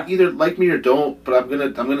it's like either like me or don't, but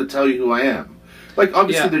I'm gonna tell you who I am. Like,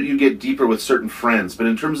 obviously that you get deeper with certain friends, but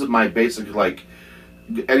in terms of my basic, like,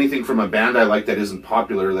 anything from a band I like that isn't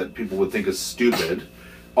popular, that people would think is stupid,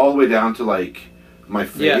 all the way down to, like, my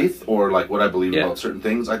faith or like what I believe Yeah. about certain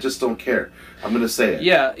things. I just don't care. I'm going to say it.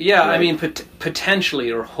 Yeah. Right? I mean,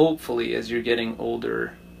 potentially or hopefully, as you're getting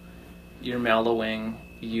older, you're mellowing.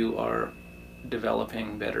 You are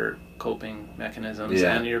developing better coping mechanisms,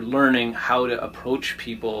 and you're learning how to approach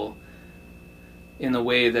people in the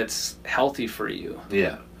way that's healthy for you.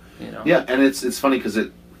 Yeah. You know. Yeah, and it's funny because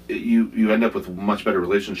you end up with much better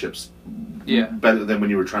relationships. Yeah. Better than when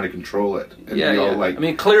you were trying to control it. And I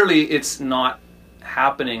mean, clearly it's not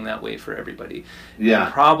happening that way for everybody. Yeah.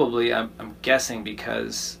 And probably, I'm guessing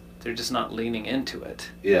because they're just not leaning into it.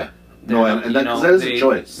 Yeah. No, and that is a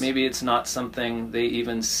choice. Maybe it's not something they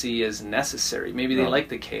even see as necessary. Maybe they like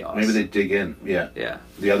the chaos. Maybe they dig in. Yeah. Yeah.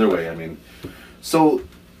 The other way, I mean. So,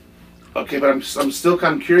 okay, but I'm still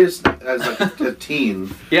kind of curious as like a teen.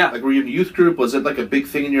 Yeah. Like, were you in a youth group? Was it like a big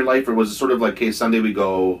thing in your life, or was it sort of like, hey, Sunday we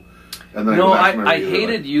go, and then no, I go back I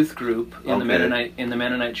hated youth group in the Okay.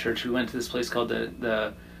 Mennonite church. We went to this place called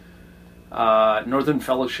the Northern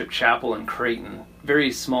Fellowship Chapel in Creighton.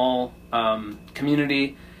 Very small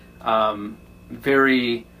community.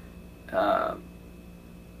 Very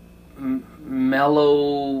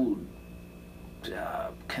mellow,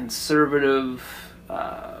 conservative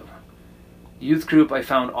youth group. I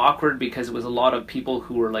found awkward because it was a lot of people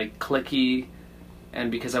who were like cliquey,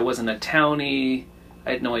 and because I wasn't a townie,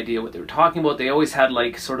 I had no idea what they were talking about. They always had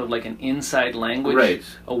like sort of like an inside language, Right.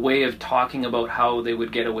 a way of talking about how they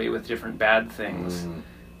would get away with different bad things.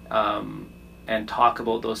 And talk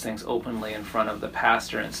about those things openly in front of the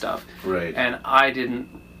pastor and stuff. Right. And I didn't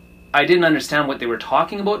understand what they were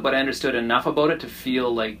talking about, but I understood enough about it to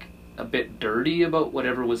feel like a bit dirty about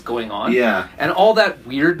whatever was going on. Yeah. And all that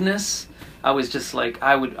weirdness, I was just like,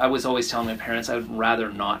 I was always telling my parents I would rather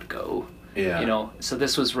not go. Yeah. You know, so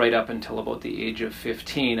this was right up until about the age of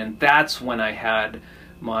 15, and that's when I had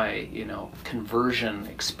my, conversion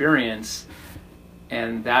experience.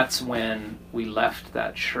 And that's when we left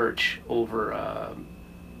that church over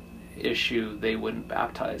issue they wouldn't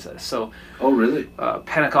baptize us. So, oh, really? A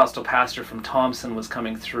Pentecostal pastor from Thompson was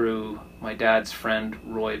coming through. My dad's friend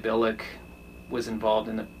Roy Billick was involved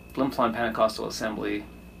in the Flin Flon Pentecostal Assembly,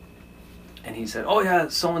 and he said, "Oh yeah,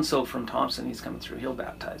 so and so from Thompson, he's coming through. He'll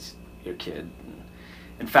baptize your kid." And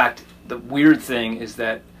in fact, the weird thing is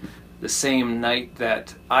that the same night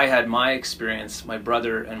that I had my experience, my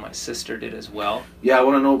brother and my sister did as well. Yeah, I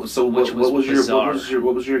want to know. So, what was bizarre.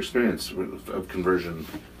 your experience of conversion?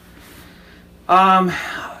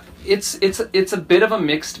 It's a bit of a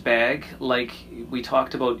mixed bag. Like we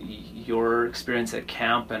talked about your experience at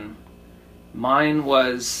camp, and mine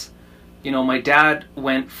was, my dad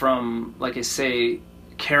went from, like I say,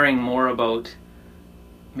 caring more about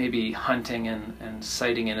maybe hunting and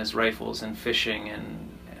sighting in his rifles and fishing and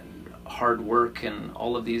hard work and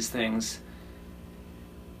all of these things,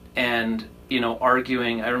 and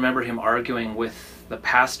arguing. I remember him arguing with the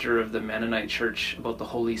pastor of the Mennonite church about the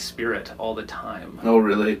Holy Spirit all the time. Oh,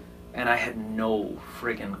 really? And I had no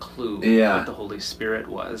friggin' clue what the Holy Spirit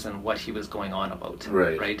was and what he was going on about.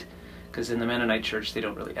 Right? Because in the Mennonite church they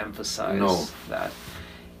don't really emphasize that.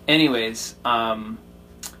 Anyways,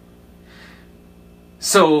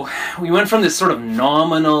 so we went from this sort of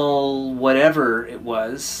nominal whatever it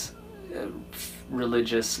was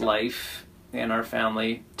religious life in our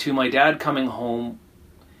family to my dad coming home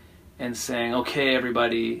and saying, "Okay,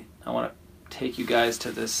 everybody, I want to take you guys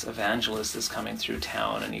to this evangelist that's coming through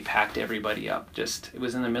town." And he packed everybody up. It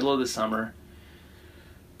was in the middle of the summer,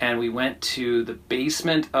 and we went to the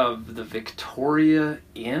basement of the Victoria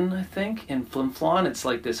Inn, I think, in Flin Flon. It's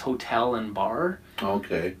like this hotel and bar.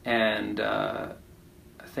 Okay. And I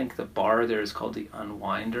think the bar there is called the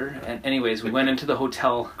Unwinder. And anyways, we went into the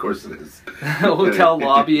hotel. Of course it is. Hotel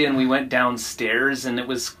lobby, and we went downstairs, and it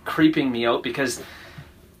was creeping me out because,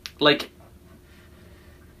 like,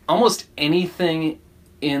 almost anything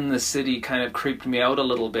in the city kind of creeped me out a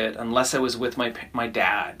little bit unless I was with my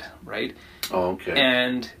dad, right? Oh, okay.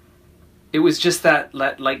 And it was just that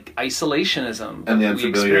like isolationism and the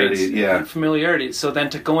unfamiliarity, unfamiliarity. So then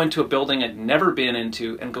to go into a building I'd never been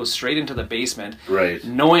into and go straight into the basement, right?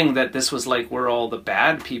 Knowing that this was like where all the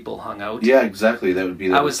bad people hung out. Yeah, exactly. That would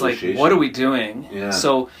be. I was like, what are we doing? Yeah.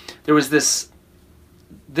 So there was this.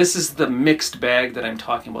 This is the mixed bag that I'm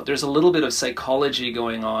talking about. There's a little bit of psychology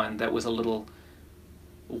going on that was a little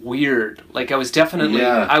weird. Like I was definitely,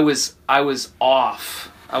 I was off.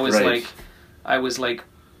 I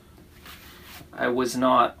was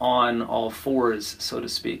not on all fours, so to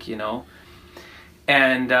speak,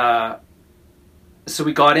 And so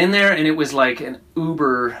we got in there, and it was like an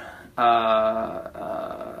uber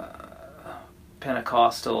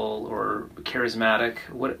Pentecostal or charismatic.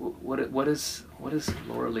 What does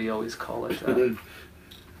Laura Lee always call it?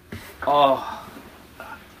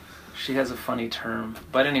 She has a funny term.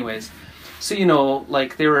 But anyways, so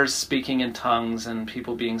like they were speaking in tongues and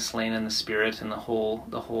people being slain in the Spirit and the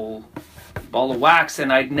whole ball of wax,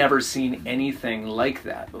 and I'd never seen anything like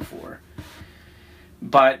that before.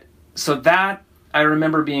 But so that I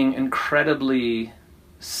remember being incredibly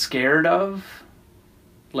scared of,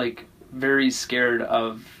 like very scared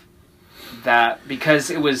of that, because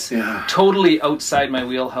it was totally outside my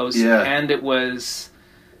wheelhouse, and it was,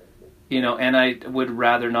 and I would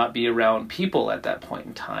rather not be around people at that point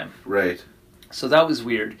in time. Right. So that was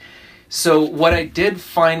weird. So what I did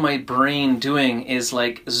find my brain doing is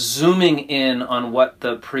like zooming in on what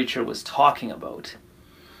the preacher was talking about.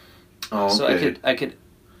 Oh, okay. So I could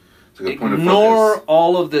ignore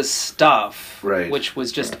all of this stuff, right, which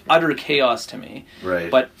was just utter chaos to me.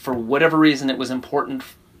 Right. But for whatever reason, it was important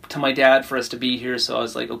to my dad for us to be here, so I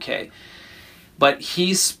was like, okay. But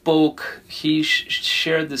he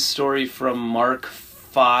shared this story from Mark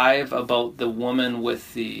 5 about the woman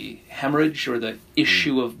with the hemorrhage, or the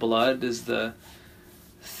issue of blood is the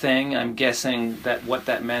thing. I'm guessing that what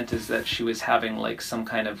that meant is that she was having like some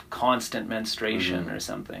kind of constant menstruation or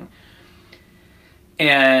something.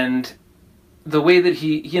 And the way that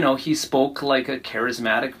he spoke like a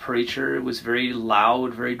charismatic preacher, it was very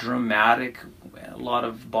loud, very dramatic, a lot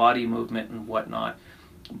of body movement and whatnot.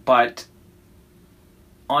 But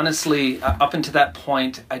honestly, up until that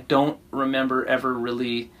point, I don't remember ever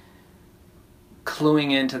really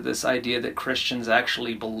cluing into this idea that Christians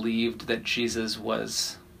actually believed that Jesus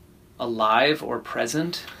was alive or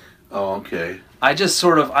present. Oh, okay. I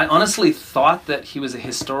honestly thought that he was a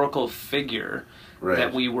historical figure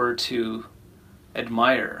that we were to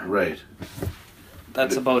admire. Right.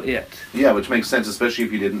 That's about it. Yeah, which makes sense, especially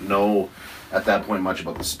if you didn't know at that point much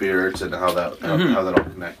about the Spirit and how that all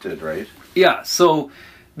connected, right? Yeah, so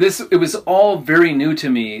it was all very new to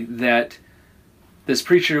me that this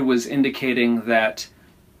preacher was indicating that,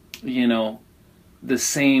 the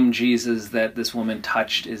same Jesus that this woman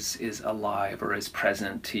touched is alive or is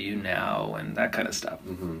present to you now, and that kind of stuff.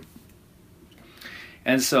 Mm-hmm.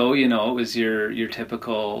 And so, it was your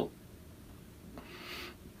typical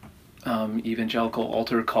evangelical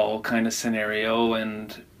altar call kind of scenario,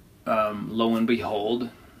 and lo and behold,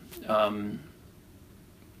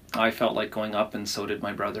 I felt like going up, and so did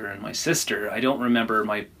my brother and my sister. I don't remember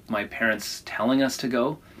my parents telling us to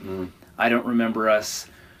go. I don't remember us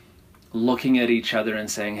looking at each other and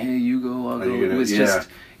saying, hey, you go, I'll go. It was just,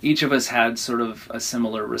 each of us had sort of a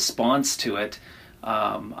similar response to it.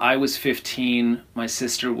 I was 15, my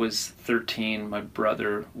sister was 13, my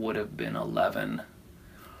brother would have been 11.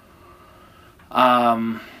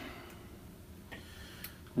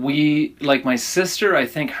 Like my sister, I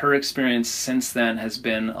think her experience since then has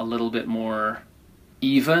been a little bit more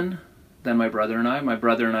even than my brother and I. My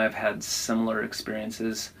brother and I have had similar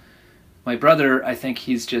experiences. My brother, I think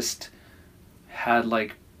he's just had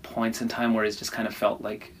like points in time where he's just kind of felt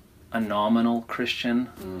like a nominal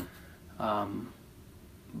Christian.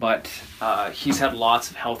 But he's had lots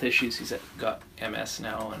of health issues. He's got MS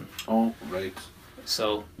now, and right.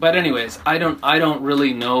 So, but anyways, I don't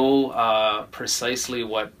really know precisely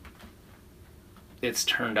what it's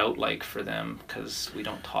turned out like for them, because we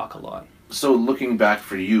don't talk a lot. So, looking back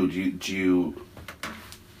for you, do you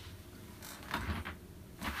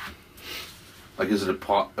like? Is it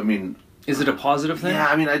a positive thing? Yeah,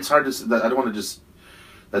 I mean, it's hard to. I don't want to just.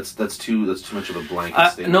 That's too much of a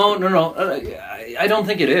blanket statement. No. I don't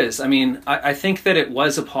think it is. I mean, I think that it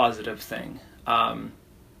was a positive thing.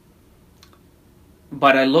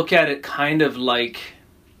 But I look at it kind of like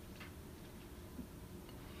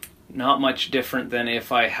not much different than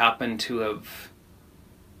if I happen to have...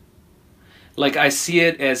 Like, I see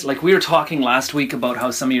it as... Like, we were talking last week about how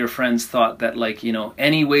some of your friends thought that, like,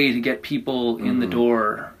 any way to get people in the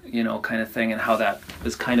door, kind of thing, and how that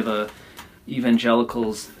was kind of a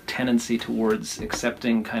evangelical's tendency towards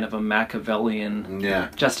accepting kind of a Machiavellian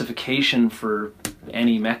justification for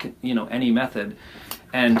any method.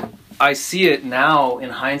 And I see it now in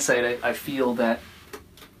hindsight. I feel that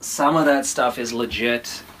some of that stuff is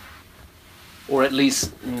legit, or at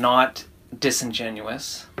least not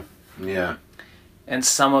disingenuous. Yeah. And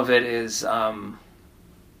some of it is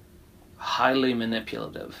highly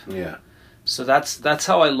manipulative. Yeah. So that's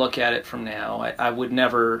how I look at it from now. I would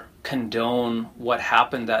never condone what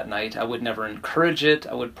happened that night. I would never encourage it.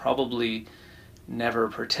 I would probably never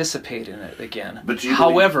participate in it again.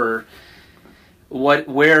 However,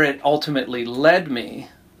 where it ultimately led me,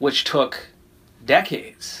 which took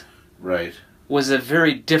decades, right, was a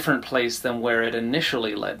very different place than where it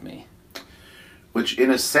initially led me. Which, in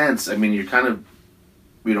a sense, I mean, you're kind of,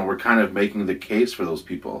 we're kind of making the case for those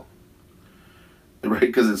people. Right?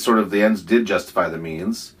 Because it's sort of, the ends did justify the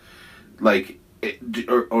means. Like,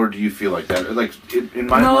 or do you feel like that? Like, in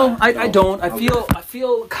my mind... I don't. I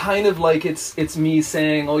feel kind of like it's me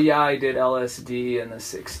saying, oh yeah, I did LSD in the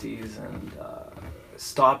 60s and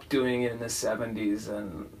stopped doing it in the 70s,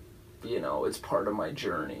 and, it's part of my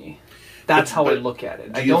journey. That's how I look at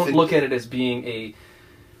it. I don't look at it as being a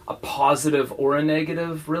positive or a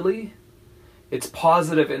negative, really. It's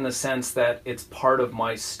positive in the sense that it's part of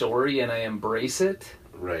my story and I embrace it.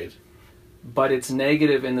 Right. But it's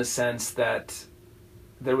negative in the sense that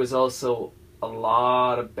there was also a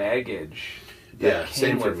lot of baggage that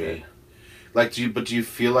came with me. It. Like, do you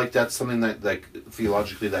feel like that's something that, like,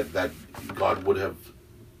 theologically that God would have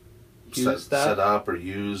set up or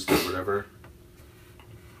used or whatever?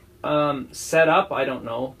 Set up, I don't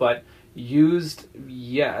know, but used,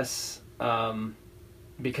 yes,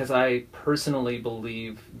 because I personally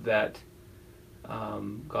believe that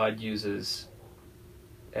God uses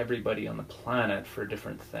everybody on the planet for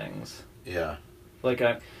different things. Yeah. Like,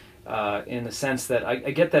 in the sense that I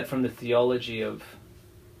get that from the theology of,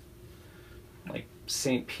 like,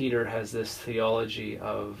 St. Peter has this theology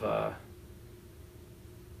of,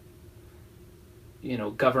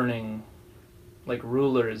 governing, like,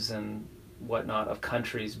 rulers and whatnot of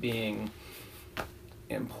countries being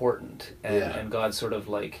important, and God sort of,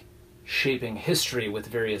 like, shaping history with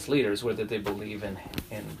various leaders, whether they believe in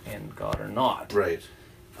God or not. Right.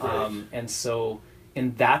 And so,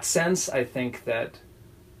 in that sense, I think that,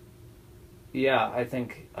 I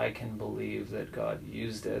think I can believe that God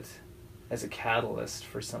used it as a catalyst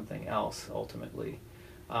for something else, ultimately.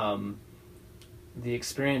 The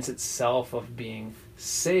experience itself of being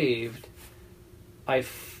saved, I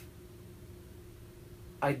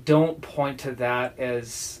don't point to that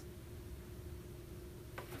as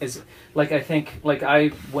like, I think, like,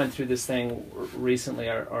 I went through this thing recently.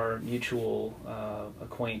 Our mutual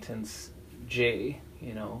acquaintance Jay,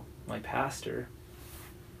 my pastor,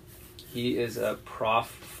 he is a prof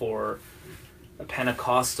for a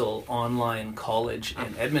Pentecostal online college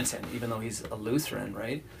in Edmonton, even though he's a Lutheran,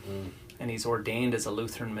 right? And he's ordained as a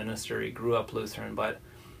Lutheran minister. He grew up Lutheran, but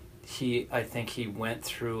I think he went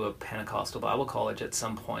through a Pentecostal Bible college at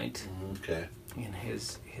some point in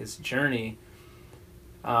his journey.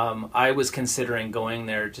 I was considering going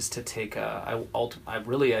there just to take I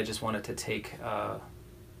just wanted to take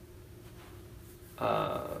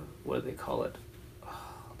what do they call it?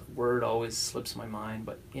 The word always slips my mind,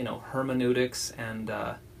 but hermeneutics and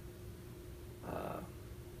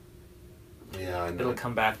it'll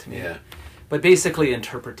come back to me. Yeah. But basically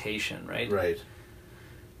interpretation, right? Right.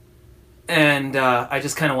 And I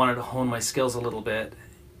just kind of wanted to hone my skills a little bit,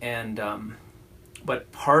 and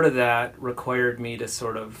but part of that required me to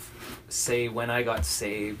sort of say when I got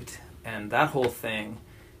saved and that whole thing,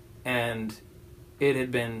 and it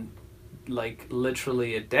had been like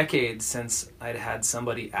literally a decade since I'd had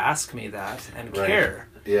somebody ask me that and care.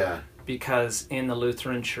 Yeah. Because in the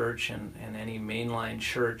Lutheran Church and any mainline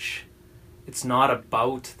church, it's not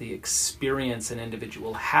about the experience an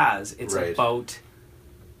individual has. It's about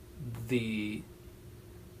the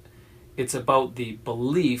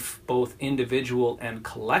belief, both individual and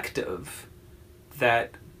collective,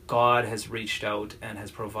 that God has reached out and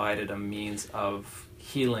has provided a means of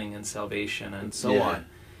healing and salvation and so on.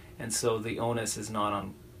 And so the onus is not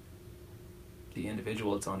on the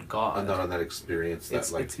individual, it's on God. And not on that experience.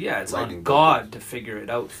 It's on God to figure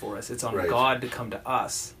it out for us. It's on God to come to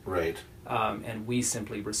us. Right. And we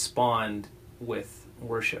simply respond with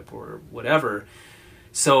worship or whatever.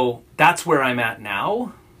 So that's where I'm at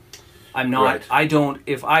now. I'm not,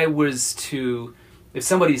 if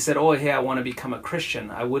somebody said, oh, hey, I want to become a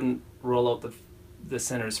Christian, I wouldn't roll out the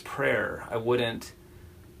sinner's prayer.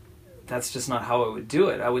 That's just not how I would do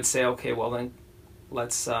it. I would say, okay, well then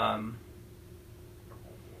let's go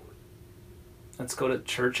to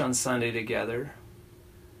church on Sunday together.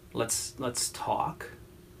 Let's talk.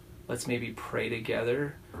 Let's maybe pray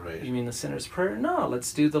together. Right. You mean the sinner's prayer? No,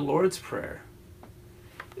 let's do the Lord's Prayer.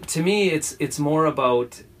 To me, it's more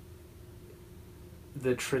about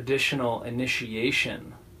the traditional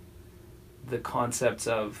initiation, the concepts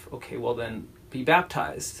of, okay, well then be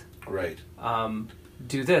baptized. Right.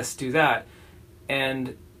 Do this, do that,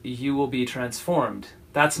 and you will be transformed.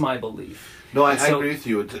 That's my belief. No, I agree with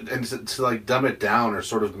you. And to like dumb it down or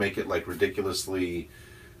sort of make it like ridiculously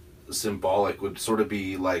symbolic would sort of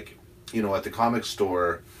be like, at the comic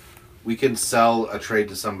store, we can sell a trade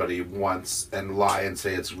to somebody once and lie and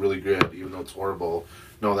say it's really good, even though it's horrible.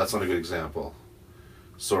 No, that's not a good example.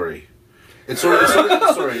 Sorry. It's sort of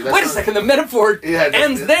sorry. Wait a second. The metaphor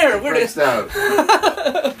ends there. Where breaks down.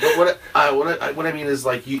 But what I mean is,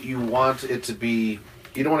 like, you want it to be.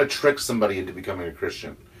 You don't want to trick somebody into becoming a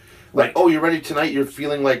Christian. Like, right. Oh, you're ready tonight. You're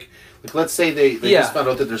feeling like let's say they just found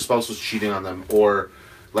out that their spouse was cheating on them, or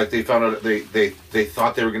like they found out they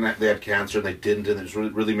thought they had cancer and they didn't, and it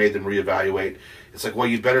really made them reevaluate. It's like, well,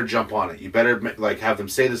 you better jump on it. You better like have them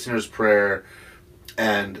say the sinner's prayer,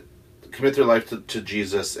 and commit their life to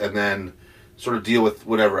Jesus, and then sort of deal with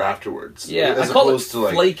whatever afterwards. Yeah, as I call opposed it to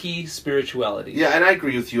like flaky spirituality. Yeah, and I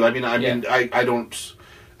agree with you. I mean, I don't.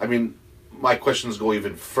 I mean, my questions go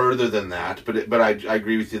even further than that. But I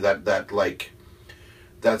agree with you that like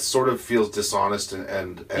that sort of feels dishonest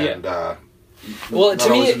and well, not to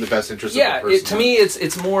me, always in the best interest of the person. To me,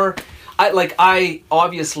 it's more. I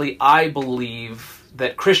believe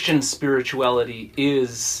that Christian spirituality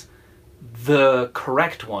is the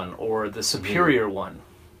correct one or the superior one.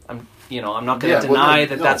 I'm not going to deny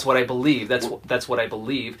that's what I believe. That's what I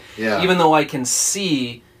believe. Yeah. Even though I can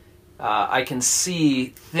see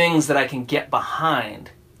things that I can get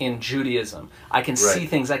behind in Judaism. I can see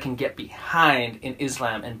things I can get behind in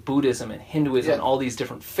Islam and Buddhism and Hinduism and all these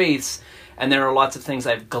different faiths. And there are lots of things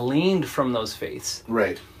I've gleaned from those faiths.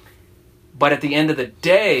 Right. But at the end of the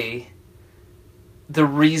day, the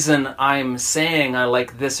reason I'm saying I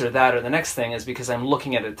like this or that or the next thing is because I'm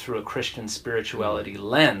looking at it through a Christian spirituality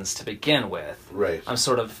lens to begin with. Right. I'm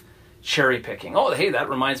sort of cherry picking. Oh, hey, that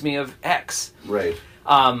reminds me of X. Right.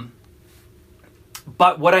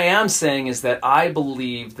 But what I am saying is that I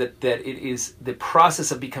believe that it is the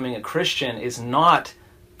process of becoming a Christian is not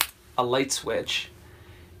a light switch.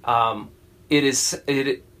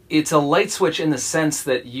 It's a light switch in the sense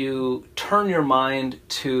that you turn your mind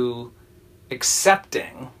to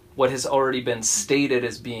accepting what has already been stated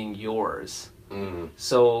as being yours. Mm.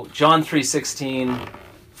 So John 3:16,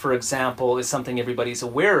 for example, is something everybody's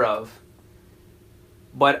aware of,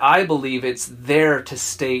 but I believe it's there to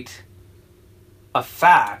state a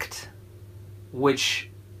fact which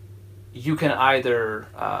you can either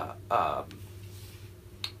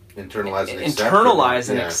internalize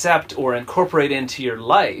and accept or incorporate into your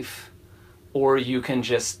life, or you can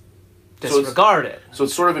just disregard it. So it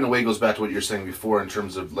sort of in a way goes back to what you were saying before in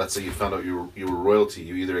terms of, let's say you found out you were royalty,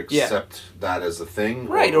 you either accept that as a thing,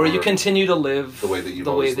 right, or you continue to live the way that you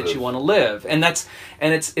want to live, and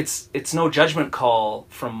it's no judgment call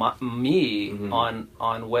from me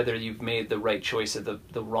on whether you've made the right choice or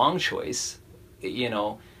the wrong choice.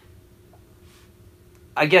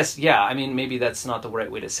 I guess I mean maybe that's not the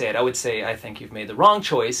right way to say it. I would say I think you've made the wrong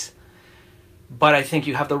choice. But I think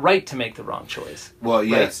you have the right to make the wrong choice. Well,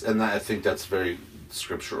 yes, right? And I think that's very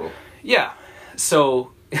scriptural. Yeah,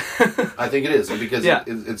 so... I think it is, because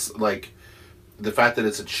it's like, the fact that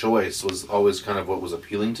it's a choice was always kind of what was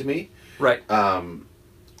appealing to me. Right. And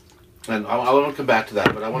I want to come back to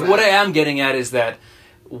that, but I want to... What I am getting at is that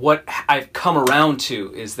what I've come around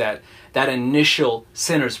to is that initial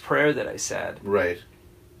sinner's prayer that I said... Right.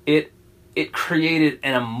 It created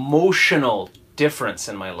an emotional difference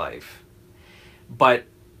in my life. But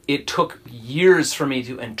it took years for me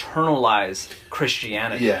to internalize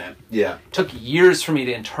Christianity. Yeah. It took years for me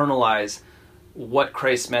to internalize what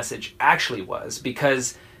Christ's message actually was,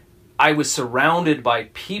 because I was surrounded by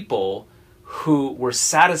people who were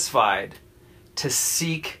satisfied to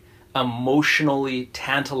seek emotionally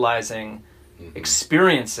tantalizing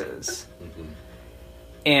experiences. Mm-hmm.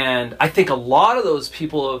 And I think a lot of those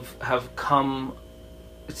people have come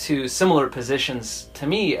to similar positions to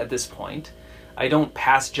me at this point. I don't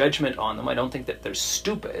pass judgment on them. I don't think that they're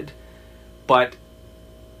stupid. But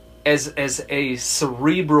as a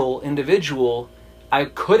cerebral individual, I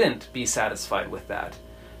couldn't be satisfied with that.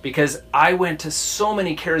 Because I went to so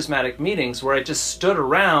many charismatic meetings where I just stood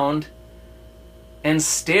around and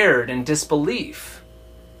stared in disbelief,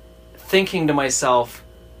 thinking to myself,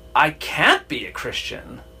 I can't be a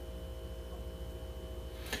Christian.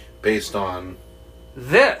 Based on?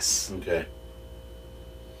 This. Okay.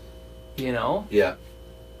 Yeah.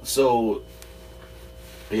 So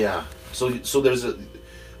there's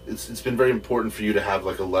it's been very important for you to have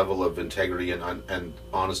like a level of integrity and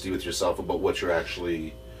honesty with yourself about what you're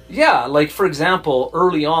actually... Yeah, like for example,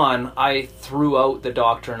 early on I threw out the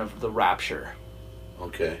doctrine of the rapture.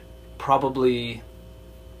 Okay. Probably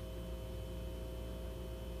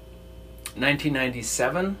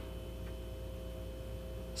 1997,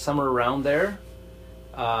 somewhere around there.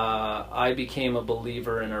 I became a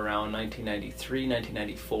believer in around 1993,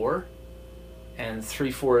 1994. And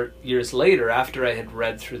 3-4 years later, after I had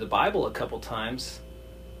read through the Bible a couple times,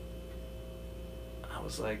 I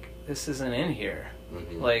was like, this isn't in here.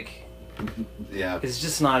 Mm-hmm. Like, Yeah. is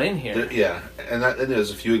just not in here. Yeah, and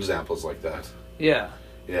there's a few examples like that. Yeah.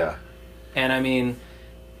 Yeah. And I mean,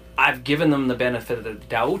 I've given them the benefit of the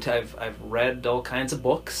doubt. I've read all kinds of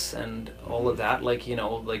books and all of that. Like, you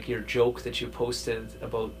know, like your joke that you posted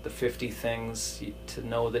about the 50 things to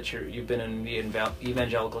know that you've been in the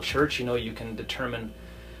evangelical church. You know, you can determine,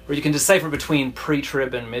 or you can decipher between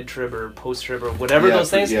pre-trib and mid-trib or post-trib or whatever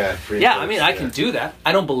those things. Yeah, I mean, I can do that.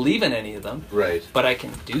 I don't believe in any of them. Right. But I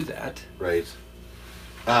can do that. Right.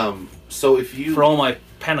 So if you... For all my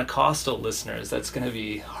Pentecostal listeners, that's going to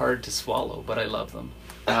be hard to swallow, but I love them.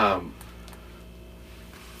 Yeah,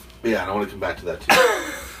 and I want to come back to that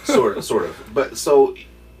too. sort of. But so,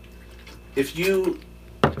 if you...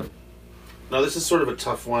 Now, this is sort of a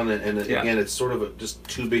tough one, and again, it's sort of just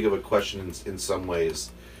too big of a question in some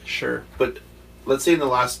ways. Sure. But let's say in the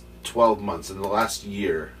last 12 months, in the last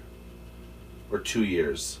year, or 2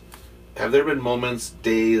 years, have there been moments,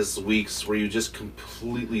 days, weeks, where you just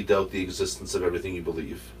completely doubt the existence of everything you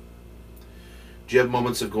believe? Do you have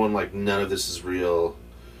moments of going like, none of this is real?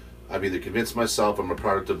 I've either convinced myself I'm a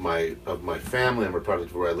product of my family, I'm a product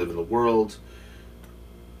of where I live in the world.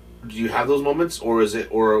 Do you have those moments,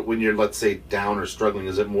 or when you're, let's say, down or struggling,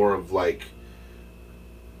 is it more of like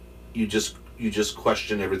you just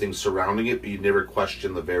question everything surrounding it, but you never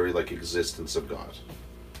question the very like existence of God?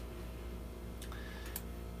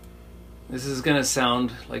 This is gonna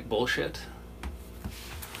sound like bullshit,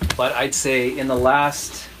 but I'd say in the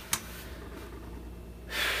last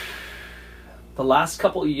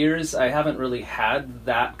couple of years, I haven't really had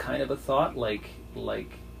that kind of a thought, like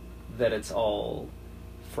that it's all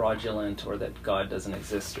fraudulent or that God doesn't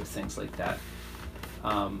exist or things like that.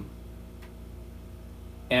 And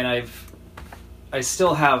I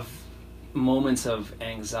still have moments of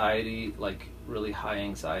anxiety, like really high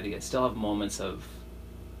anxiety. I still have moments of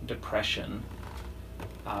depression,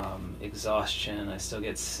 exhaustion. I still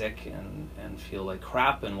get sick and feel like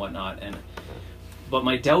crap and whatnot. But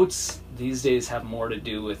my doubts these days have more to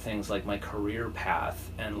do with things like my career path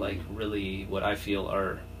and like really what I feel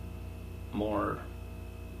are more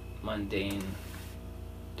mundane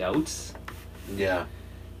doubts. Yeah.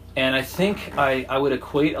 And I think I would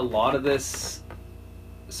equate a lot of this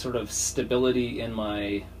sort of stability in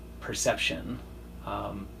my perception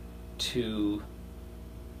to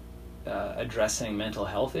addressing mental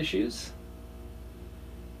health issues.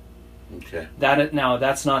 Okay. Now,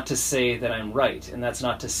 that's not to say that I'm right, and that's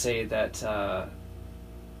not to say that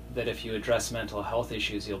that if you address mental health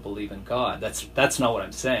issues, you'll believe in God. That's not what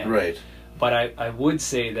I'm saying. Right. But I would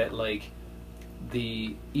say that like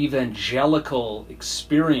the evangelical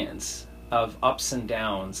experience of ups and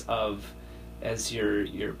downs, of, as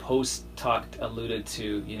your post alluded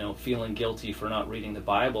to, you know, feeling guilty for not reading the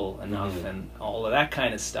Bible enough and all of that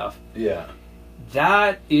kind of stuff. Yeah.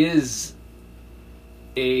 That is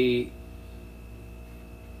a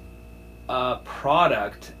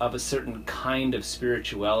product of a certain kind of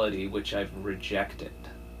spirituality which I've rejected.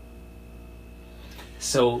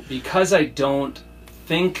 So because I don't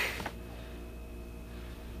think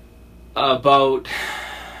about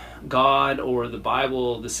God or the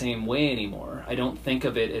Bible the same way anymore, I don't think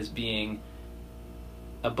of it as being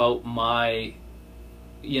about my,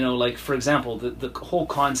 you know, like for example, the whole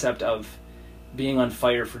concept of being on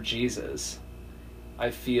fire for Jesus,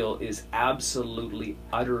 I feel is absolutely,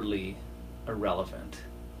 utterly irrelevant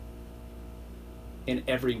in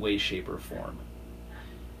every way, shape, or form.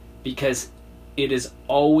 Because it has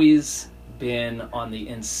always been on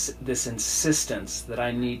this insistence that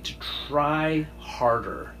I need to try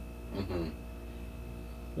harder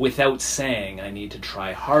without saying I need to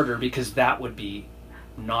try harder, because that would be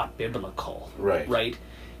not biblical. Right?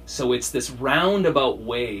 So it's this roundabout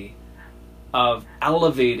way of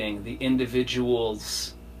elevating the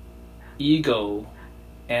individual's ego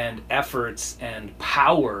and efforts and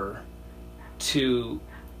power to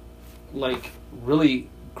like really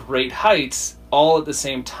great heights, all at the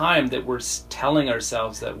same time that we're telling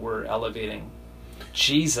ourselves that we're elevating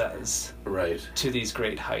Jesus to these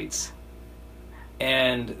great heights.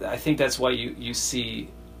 And I think that's why you see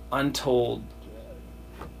untold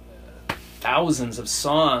thousands of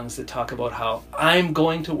songs that talk about how I'm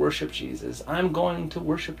going to worship Jesus. I'm going to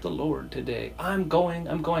worship the Lord today. I'm going.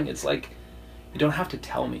 It's like, you don't have to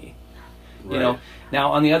tell me, you know?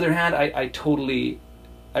 Now, on the other hand,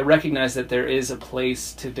 I recognize that there is a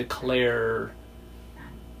place to declare,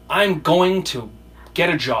 I'm going to get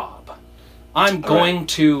a job. I'm going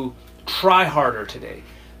to try harder today.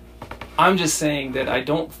 I'm just saying that I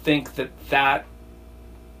don't think that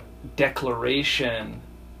declaration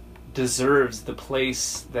deserves the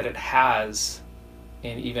place that it has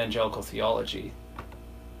in evangelical theology.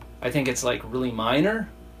 I think it's like really minor,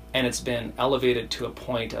 and it's been elevated to a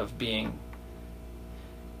point of being,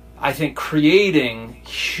 I think, creating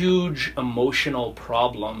huge emotional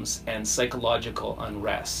problems and psychological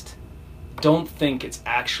unrest. Don't think it's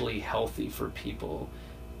actually healthy for people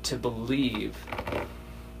to believe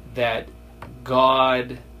that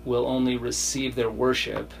God will only receive their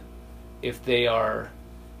worship if they are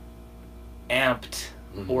amped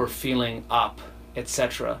or feeling up,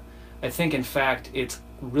 etc. I think, in fact, it's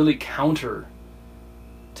really counter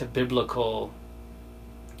to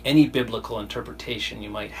any biblical interpretation you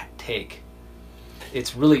might take.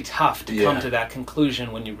 It's really tough to come to that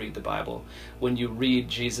conclusion when you read the Bible. When you read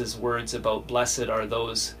Jesus' words about blessed are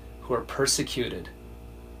those who are persecuted.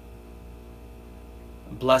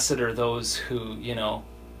 Blessed are those who,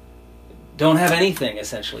 don't have anything,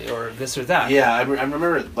 essentially, or this or that. Yeah, I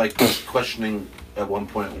remember questioning at one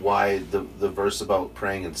point why the verse about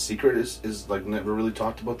praying in secret is never really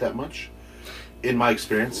talked about that much, in my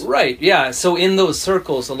experience. Right, yeah. So in those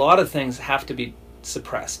circles, a lot of things have to be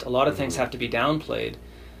suppressed. A lot of things have to be downplayed.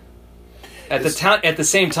 At the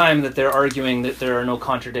same time that they're arguing that there are no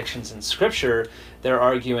contradictions in Scripture, they're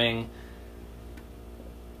arguing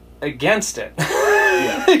against it.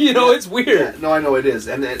 Yeah. It's weird. Yeah, no, I know it is.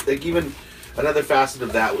 And even another facet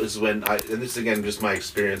of that was when and this is again just my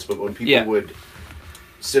experience, but when people would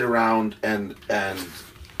sit around and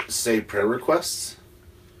say prayer requests,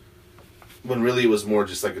 when really it was more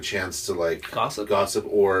just like a chance to gossip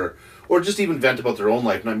or just even vent about their own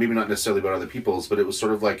life, maybe not necessarily about other people's, but it was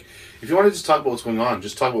sort of like, if you want to just talk about what's going on,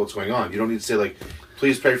 just talk about what's going on. You don't need to say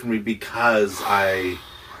please pray for me because I...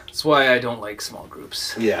 That's why I don't like small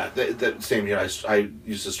groups. Yeah, that same here. I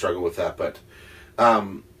used to struggle with that, but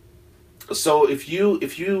so if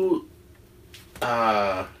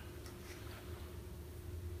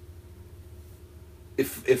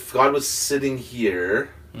God was sitting here,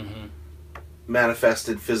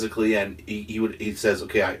 manifested physically, and he says,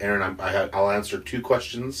 okay, Aaron, I'll answer 2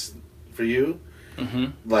 questions for you.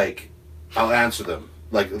 I'll answer them.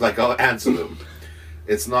 I'll answer them.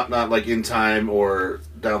 It's not like in time or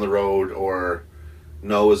down the road or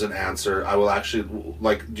no is an answer. I will actually,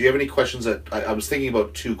 do you have any questions that, I was thinking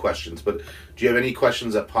about 2 questions, but do you have any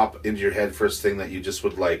questions that pop into your head first thing that you just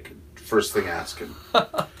would first thing ask him?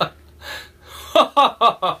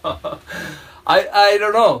 I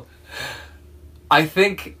don't know. I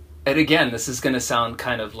think, and again, this is going to sound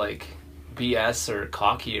kind of like BS or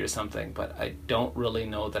cocky or something, but I don't really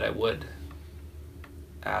know that I would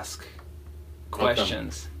ask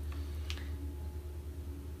questions.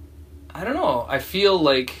 I don't know. I feel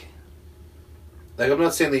like I'm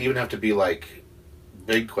not saying they even have to be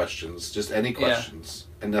big questions, just any questions,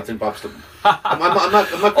 and nothing pops to. I'm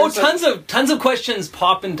not. Tons of questions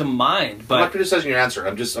pop into mind, but I'm not criticizing your answer.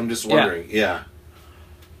 I'm just wondering. Yeah.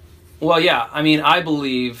 Well, yeah. I mean, I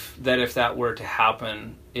believe that if that were to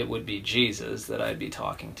happen, it would be Jesus that I'd be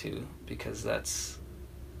talking to, because that's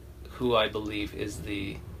who I believe is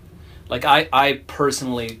the. I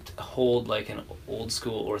personally hold an old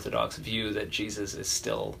school Orthodox view that Jesus is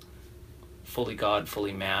still fully God,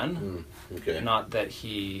 fully man. Okay. Not that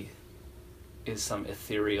he is some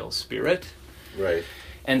ethereal spirit. Right.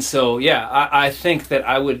 And so, yeah, I think that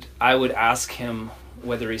I would ask him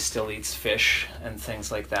whether he still eats fish and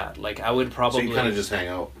things like that. I would probably... So you kind of just hang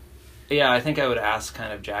out. Yeah, I think I would ask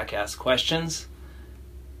kind of jackass questions.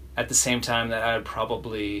 At the same time that I would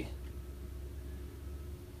probably...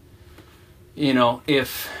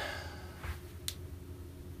 if...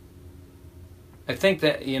 I think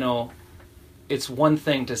that, it's one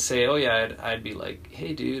thing to say, oh yeah, I'd be like,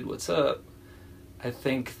 hey dude, what's up? I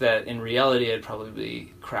think that in reality I'd probably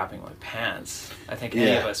be crapping my pants. I think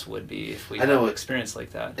any of us would be if we had an experience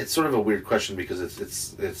like that. It's sort of a weird question because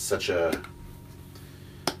it's such a...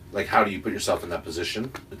 how do you put yourself in that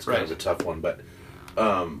position? It's kind of a tough one, but...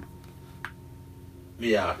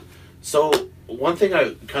 yeah. So, one thing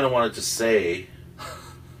I kind of wanted to say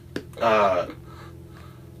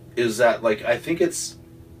is that, I think it's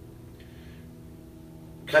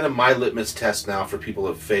kind of my litmus test now for people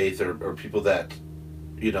of faith or people that,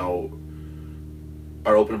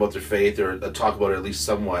 are open about their faith or talk about it at least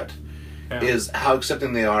somewhat, is how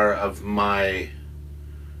accepting they are of my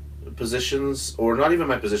positions, or not even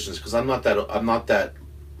my positions, because I'm not that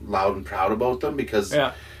loud and proud about them, because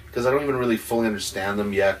I don't even really fully understand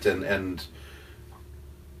them yet, and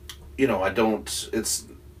I don't.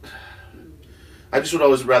 I just would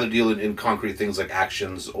always rather deal in concrete things like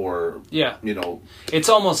actions or It's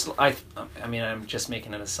almost I mean, I'm just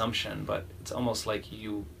making an assumption, but it's almost like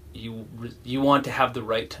you want to have the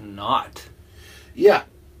right to not. Yeah,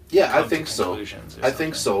 Yeah, I think so. I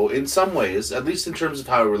think so. In some ways, at least in terms of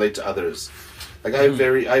how I relate to others. Like I have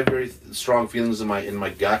very strong feelings in my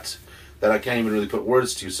gut that I can't even really put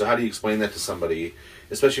words to. So how do you explain that to somebody,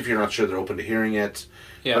 especially if you're not sure they're open to hearing it?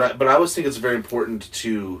 Yeah. But I always think it's very important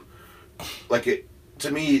to, like it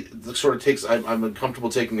to me, it sort of takes. I'm comfortable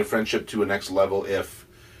taking a friendship to a next level if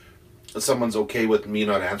someone's okay with me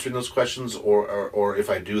not answering those questions, or if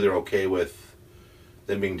I do, they're okay with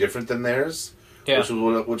them being different than theirs. Yeah.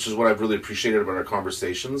 Which is what I've really appreciated about our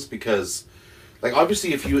conversations, because, like,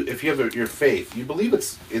 obviously if you have your faith, you believe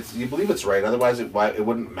it's right. Otherwise, it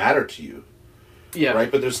wouldn't matter to you. Yeah.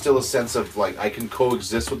 Right. But there's still a sense of, like, I can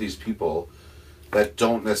coexist with these people that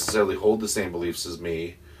don't necessarily hold the same beliefs as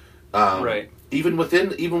me. Right. Even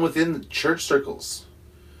within church circles,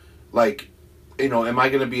 like, you know, am I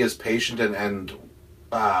going to be as patient and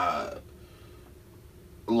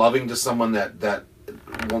loving to someone that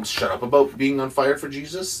won't shut up about being on fire for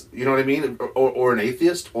Jesus? You know what I mean? Or an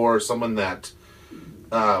atheist, or someone that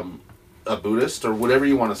a Buddhist, or whatever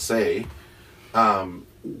you want to say.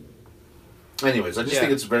 Anyways, I just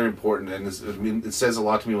think it's very important, and it says a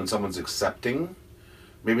lot to me when someone's accepting,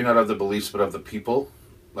 maybe not of the beliefs, but of the people.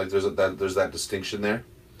 Like there's that distinction there.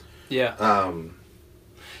 Yeah.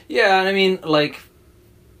 Yeah, and I mean, like,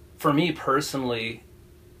 for me personally,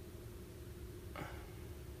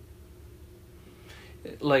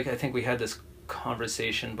 like, I think we had this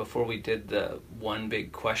conversation before we did the One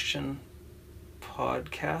Big Question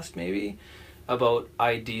podcast, maybe, about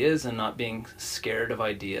ideas and not being scared of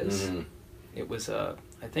ideas. Mm-hmm. It was I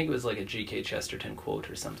think it was like a G.K. Chesterton quote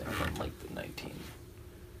or something from like the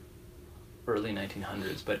early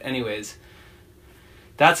 1900s. But anyways,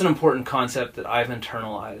 that's an important concept that I've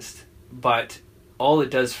internalized. But all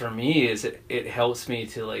it does for me is it helps me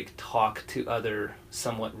to, like, talk to other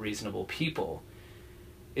somewhat reasonable people.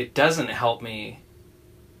 It doesn't help me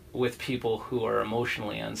with people who are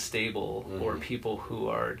emotionally unstable, mm-hmm. or people who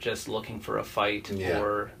are just looking for a fight,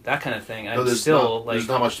 or that kind of thing. There's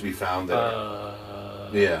not much to be found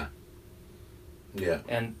there. Yeah.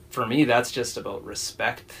 And for me, that's just about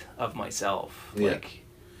respect of myself. Yeah. Like,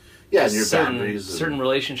 and your boundaries. Certain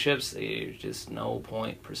relationships, there's just no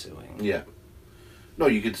point pursuing. Yeah. No,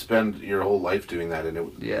 you could spend your whole life doing that,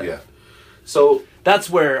 and yeah. So that's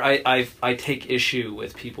where I take issue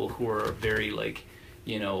with people who are very, like,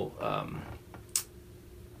 you know,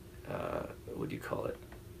 what do you call it?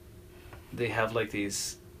 They have, like,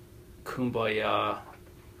 these kumbaya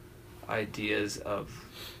ideas of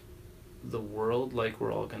the world, like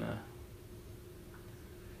we're all gonna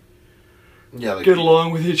like get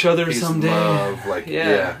along with each other someday. Love, like,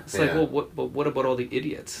 it's like, well, what about all the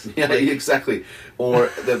idiots? Yeah, like, exactly.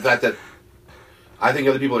 Or the fact that I think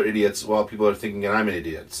other people are idiots while people are thinking that I'm an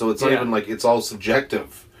idiot. So it's not even like, it's all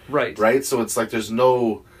subjective. Right? So it's like there's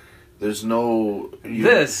no...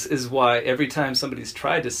 This is why every time somebody's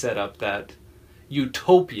tried to set up that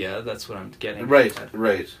utopia, that's what I'm getting at.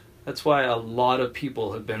 Right. That's why a lot of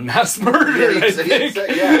people have been mass murdered, I think.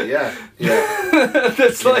 Yeah.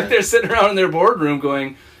 It's like they're sitting around in their boardroom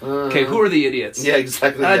going, okay, who are the idiots? Yeah,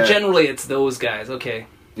 exactly. Generally, it's those guys. Okay.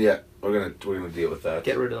 Yeah, we're gonna deal with that.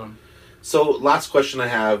 Get rid of them. So, last question I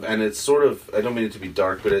have, and it's sort of, I don't mean it to be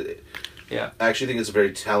dark, but I actually think it's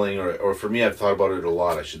very telling, or for me, I've thought about it a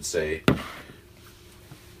lot, I should say.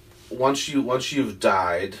 Once you've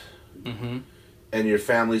died, mm-hmm. and your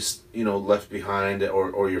family's, you know, left behind,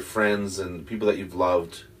 or your friends and people that you've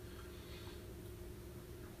loved,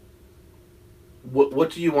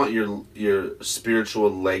 what do you want your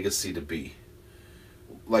spiritual legacy to be?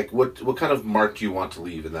 Like, what kind of mark do you want to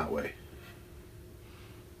leave in that way?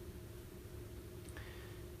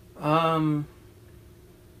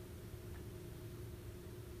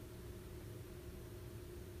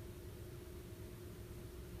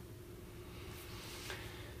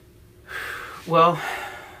 Well,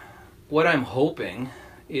 what I'm hoping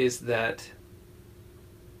is that,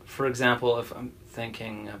 for example, if I'm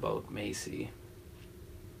thinking about Macy,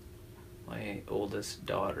 my oldest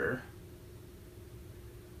daughter,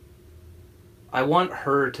 I want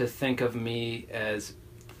her to think of me as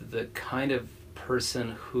the kind of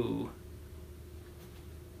person who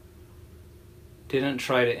didn't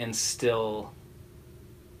try to instill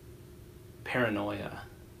paranoia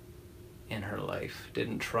in her life,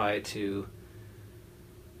 didn't try to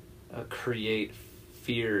create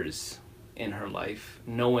fears in her life,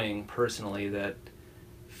 knowing personally that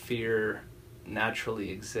fear naturally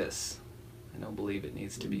exists. I don't believe it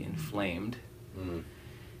needs to be inflamed. Mm.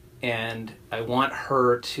 And I want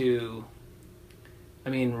her to, I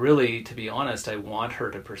mean, really, to be honest, I want her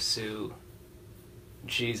to pursue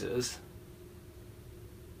Jesus.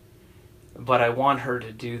 But I want her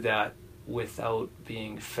to do that without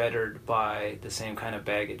being fettered by the same kind of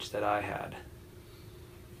baggage that I had.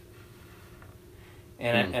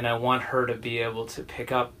 And I want her to be able to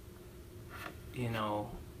pick up, you know,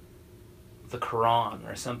 the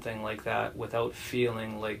Quran or something like that without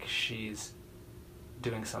feeling like she's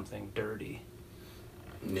doing something dirty.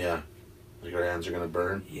 Yeah. Like her hands are going to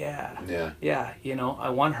burn? Yeah. Yeah. Yeah, you know, I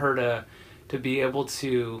want her to be able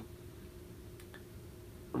to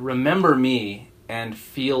remember me and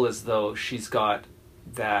feel as though she's got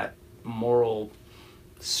that moral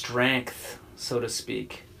strength, so to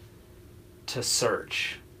speak, to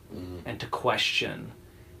search and to question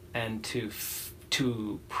and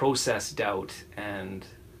to process doubt and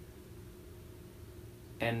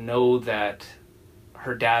know that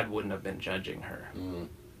her dad wouldn't have been judging her.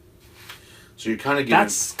 So you're kind of getting...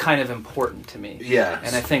 That's kind of important to me. Yeah.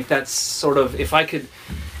 And I think that's sort of, if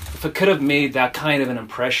it could have made that kind of an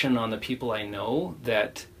impression on the people I know,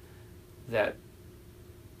 that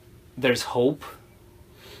there's hope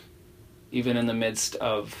even in the midst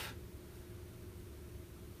of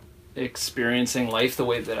experiencing life the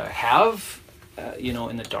way that I have, you know,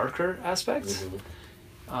 in the darker aspects.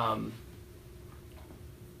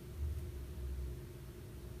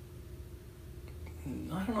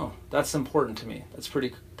 I don't know. That's important to me. That's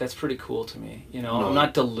pretty cool to me. You know, I'm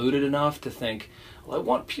not deluded enough to think, well, I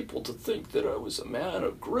want people to think that I was a man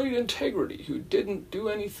of great integrity who didn't do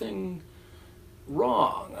anything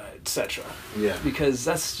wrong, etc. Yeah. Because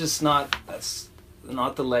that's not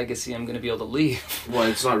the legacy I'm going to be able to leave. Well,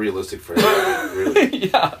 it's not realistic for anybody, really.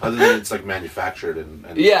 Yeah. Other than it's like manufactured and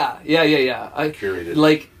yeah.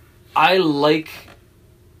 curated. I like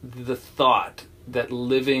the thought that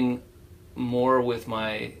living more with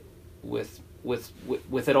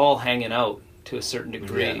with it all hanging out to a certain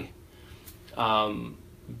degree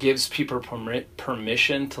gives people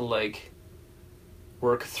permission to like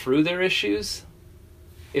work through their issues.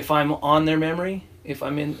 If I'm on their memory, if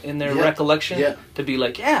I'm in their recollection, to be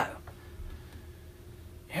like, Aaron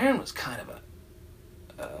was kind of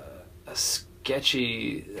a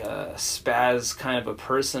sketchy spaz kind of a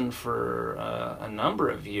person for a number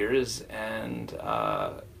of years, and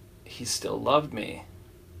he still loved me,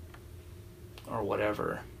 or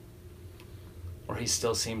whatever, or he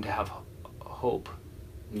still seemed to have hope.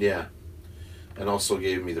 Yeah, and also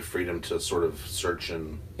gave me the freedom to sort of search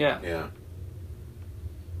and yeah.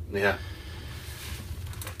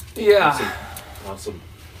 Awesome.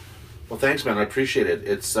 Well, thanks, man. I appreciate it.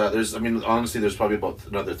 It's honestly, there's probably about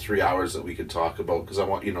another 3 hours that we could talk about, because I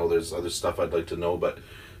want, you know, there's other stuff I'd like to know, but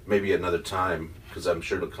maybe another time, because I'm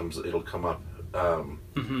sure it'll come up.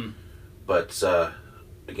 But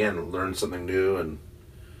again, learn something new, and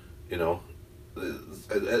you know,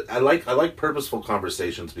 I like purposeful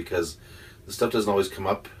conversations, because the stuff doesn't always come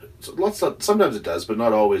up. Sometimes it does, but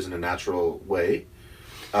not always in a natural way.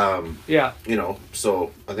 You know,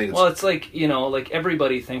 so I think it's like, you know, like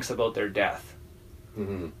everybody thinks about their death.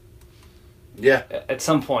 Yeah. At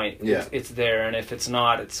some point, it's there, and if it's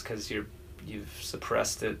not, it's because you've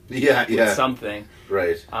suppressed it. With something.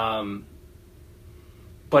 Right.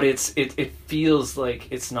 But it feels like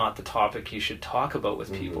it's not the topic you should talk about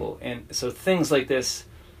with people, and so things like this,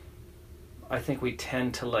 I think we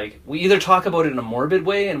tend to we either talk about it in a morbid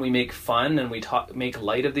way and we make fun and we make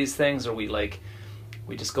light of these things, or we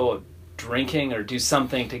just go out drinking or do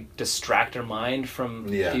something to distract our mind from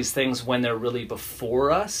these things when they're really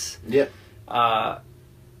before us. Yeah. But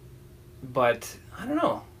I don't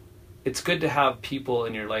know. It's good to have people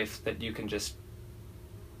in your life that you can just,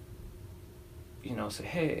 you know, say,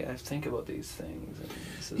 hey, I think about these things.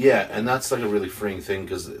 And that's like a really freeing thing,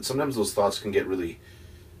 because sometimes those thoughts can get really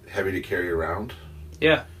heavy to carry around.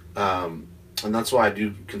 Yeah. And that's why I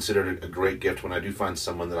do consider it a great gift when I do find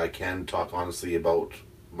someone that I can talk honestly about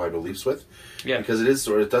my beliefs with. Yeah. Because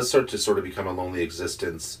it does start to sort of become a lonely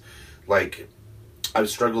existence. Like,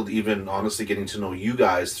 I've struggled even honestly getting to know you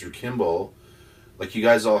guys through Kimball. Like, you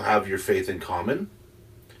guys all have your faith in common.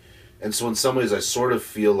 And so in some ways I sort of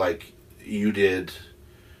feel like you did,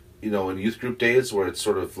 you know, in youth group days, where it's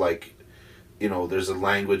sort of like, you know, there's a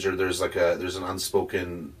language, or there's an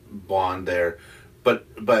unspoken bond there. But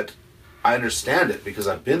I understand it because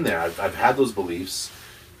I've been there. I've had those beliefs,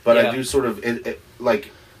 but I do sort of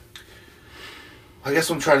like. I guess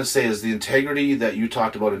what I'm trying to say is the integrity that you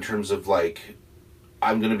talked about in terms of like,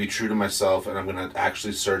 I'm going to be true to myself, and I'm going to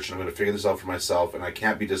actually search, and I'm going to figure this out for myself, and I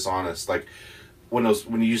can't be dishonest. Like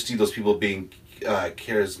when you see those people being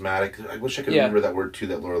charismatic, I wish I could remember that word too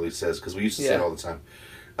that Laura Lee says, because we used to say it all the time.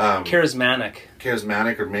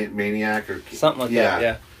 Charismatic or maniac or something like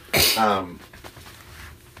that. Yeah.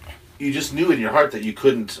 you just knew in your heart that you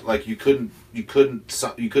couldn't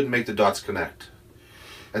make the dots connect.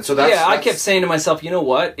 And so that's I kept saying to myself, you know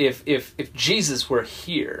what? If Jesus were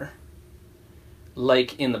here,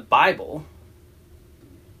 like in the Bible,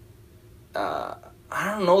 I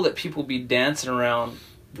don't know that people would be dancing around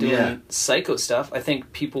doing psycho stuff. I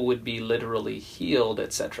think people would be literally healed,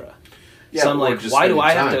 etc. Yeah, so I'm like, why do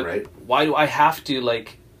I have to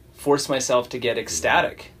like force myself to get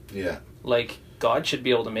ecstatic? Yeah. Like, God should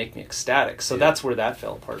be able to make me ecstatic. So that's where that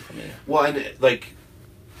fell apart for me. Well, and like,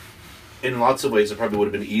 in lots of ways, it probably would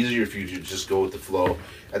have been easier if you could just go with the flow.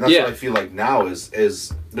 And that's what I feel like now is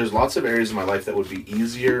there's lots of areas in my life that would be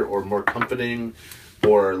easier or more comforting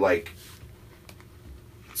or like,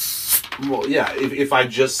 well, yeah, if I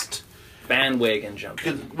just... bandwagon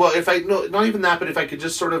jumping. Well, not even that, but if I could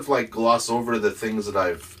just sort of like gloss over the things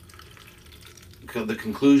that the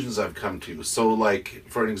conclusions I've come to. So like,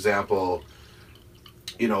 for an example,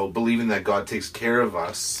 believing that God takes care of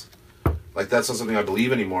us, like that's not something I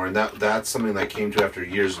believe anymore, and that's something that I came to after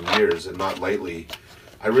years and years, and not lightly.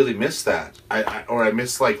 I really miss that. I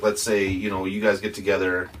miss, like, let's say, you guys get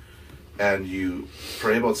together and you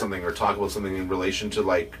pray about something or talk about something in relation to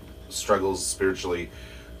like struggles spiritually.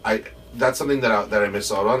 That's something that I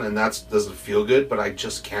miss out on, and that doesn't feel good, but I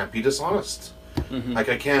just can't be dishonest. Mm-hmm. Like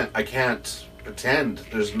I can't pretend.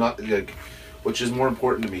 There's not, like, which is more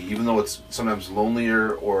important to me, even though it's sometimes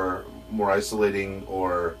lonelier or more isolating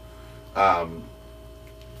or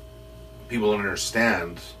people don't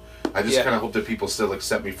understand. I just kind of hope that people still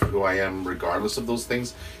accept me for who I am regardless of those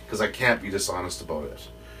things, because I can't be dishonest about it.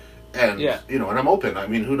 And and I'm open. I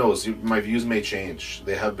mean, who knows? My views may change.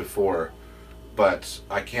 They have before. But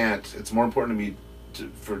I can't. It's more important to me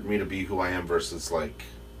for me to be who I am versus like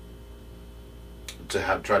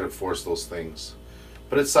to try to force those things.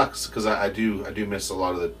 But it sucks because I do miss a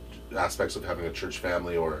lot of the aspects of having a church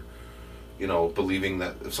family, or believing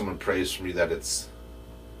that if someone prays for me that it's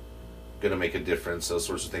gonna make a difference. Those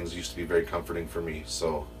sorts of things used to be very comforting for me.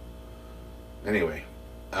 So anyway,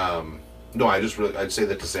 no, I'd say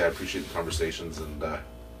that to say I appreciate the conversations and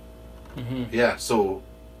mm-hmm. yeah. So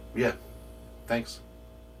yeah. Thanks.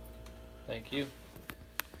 Thank you.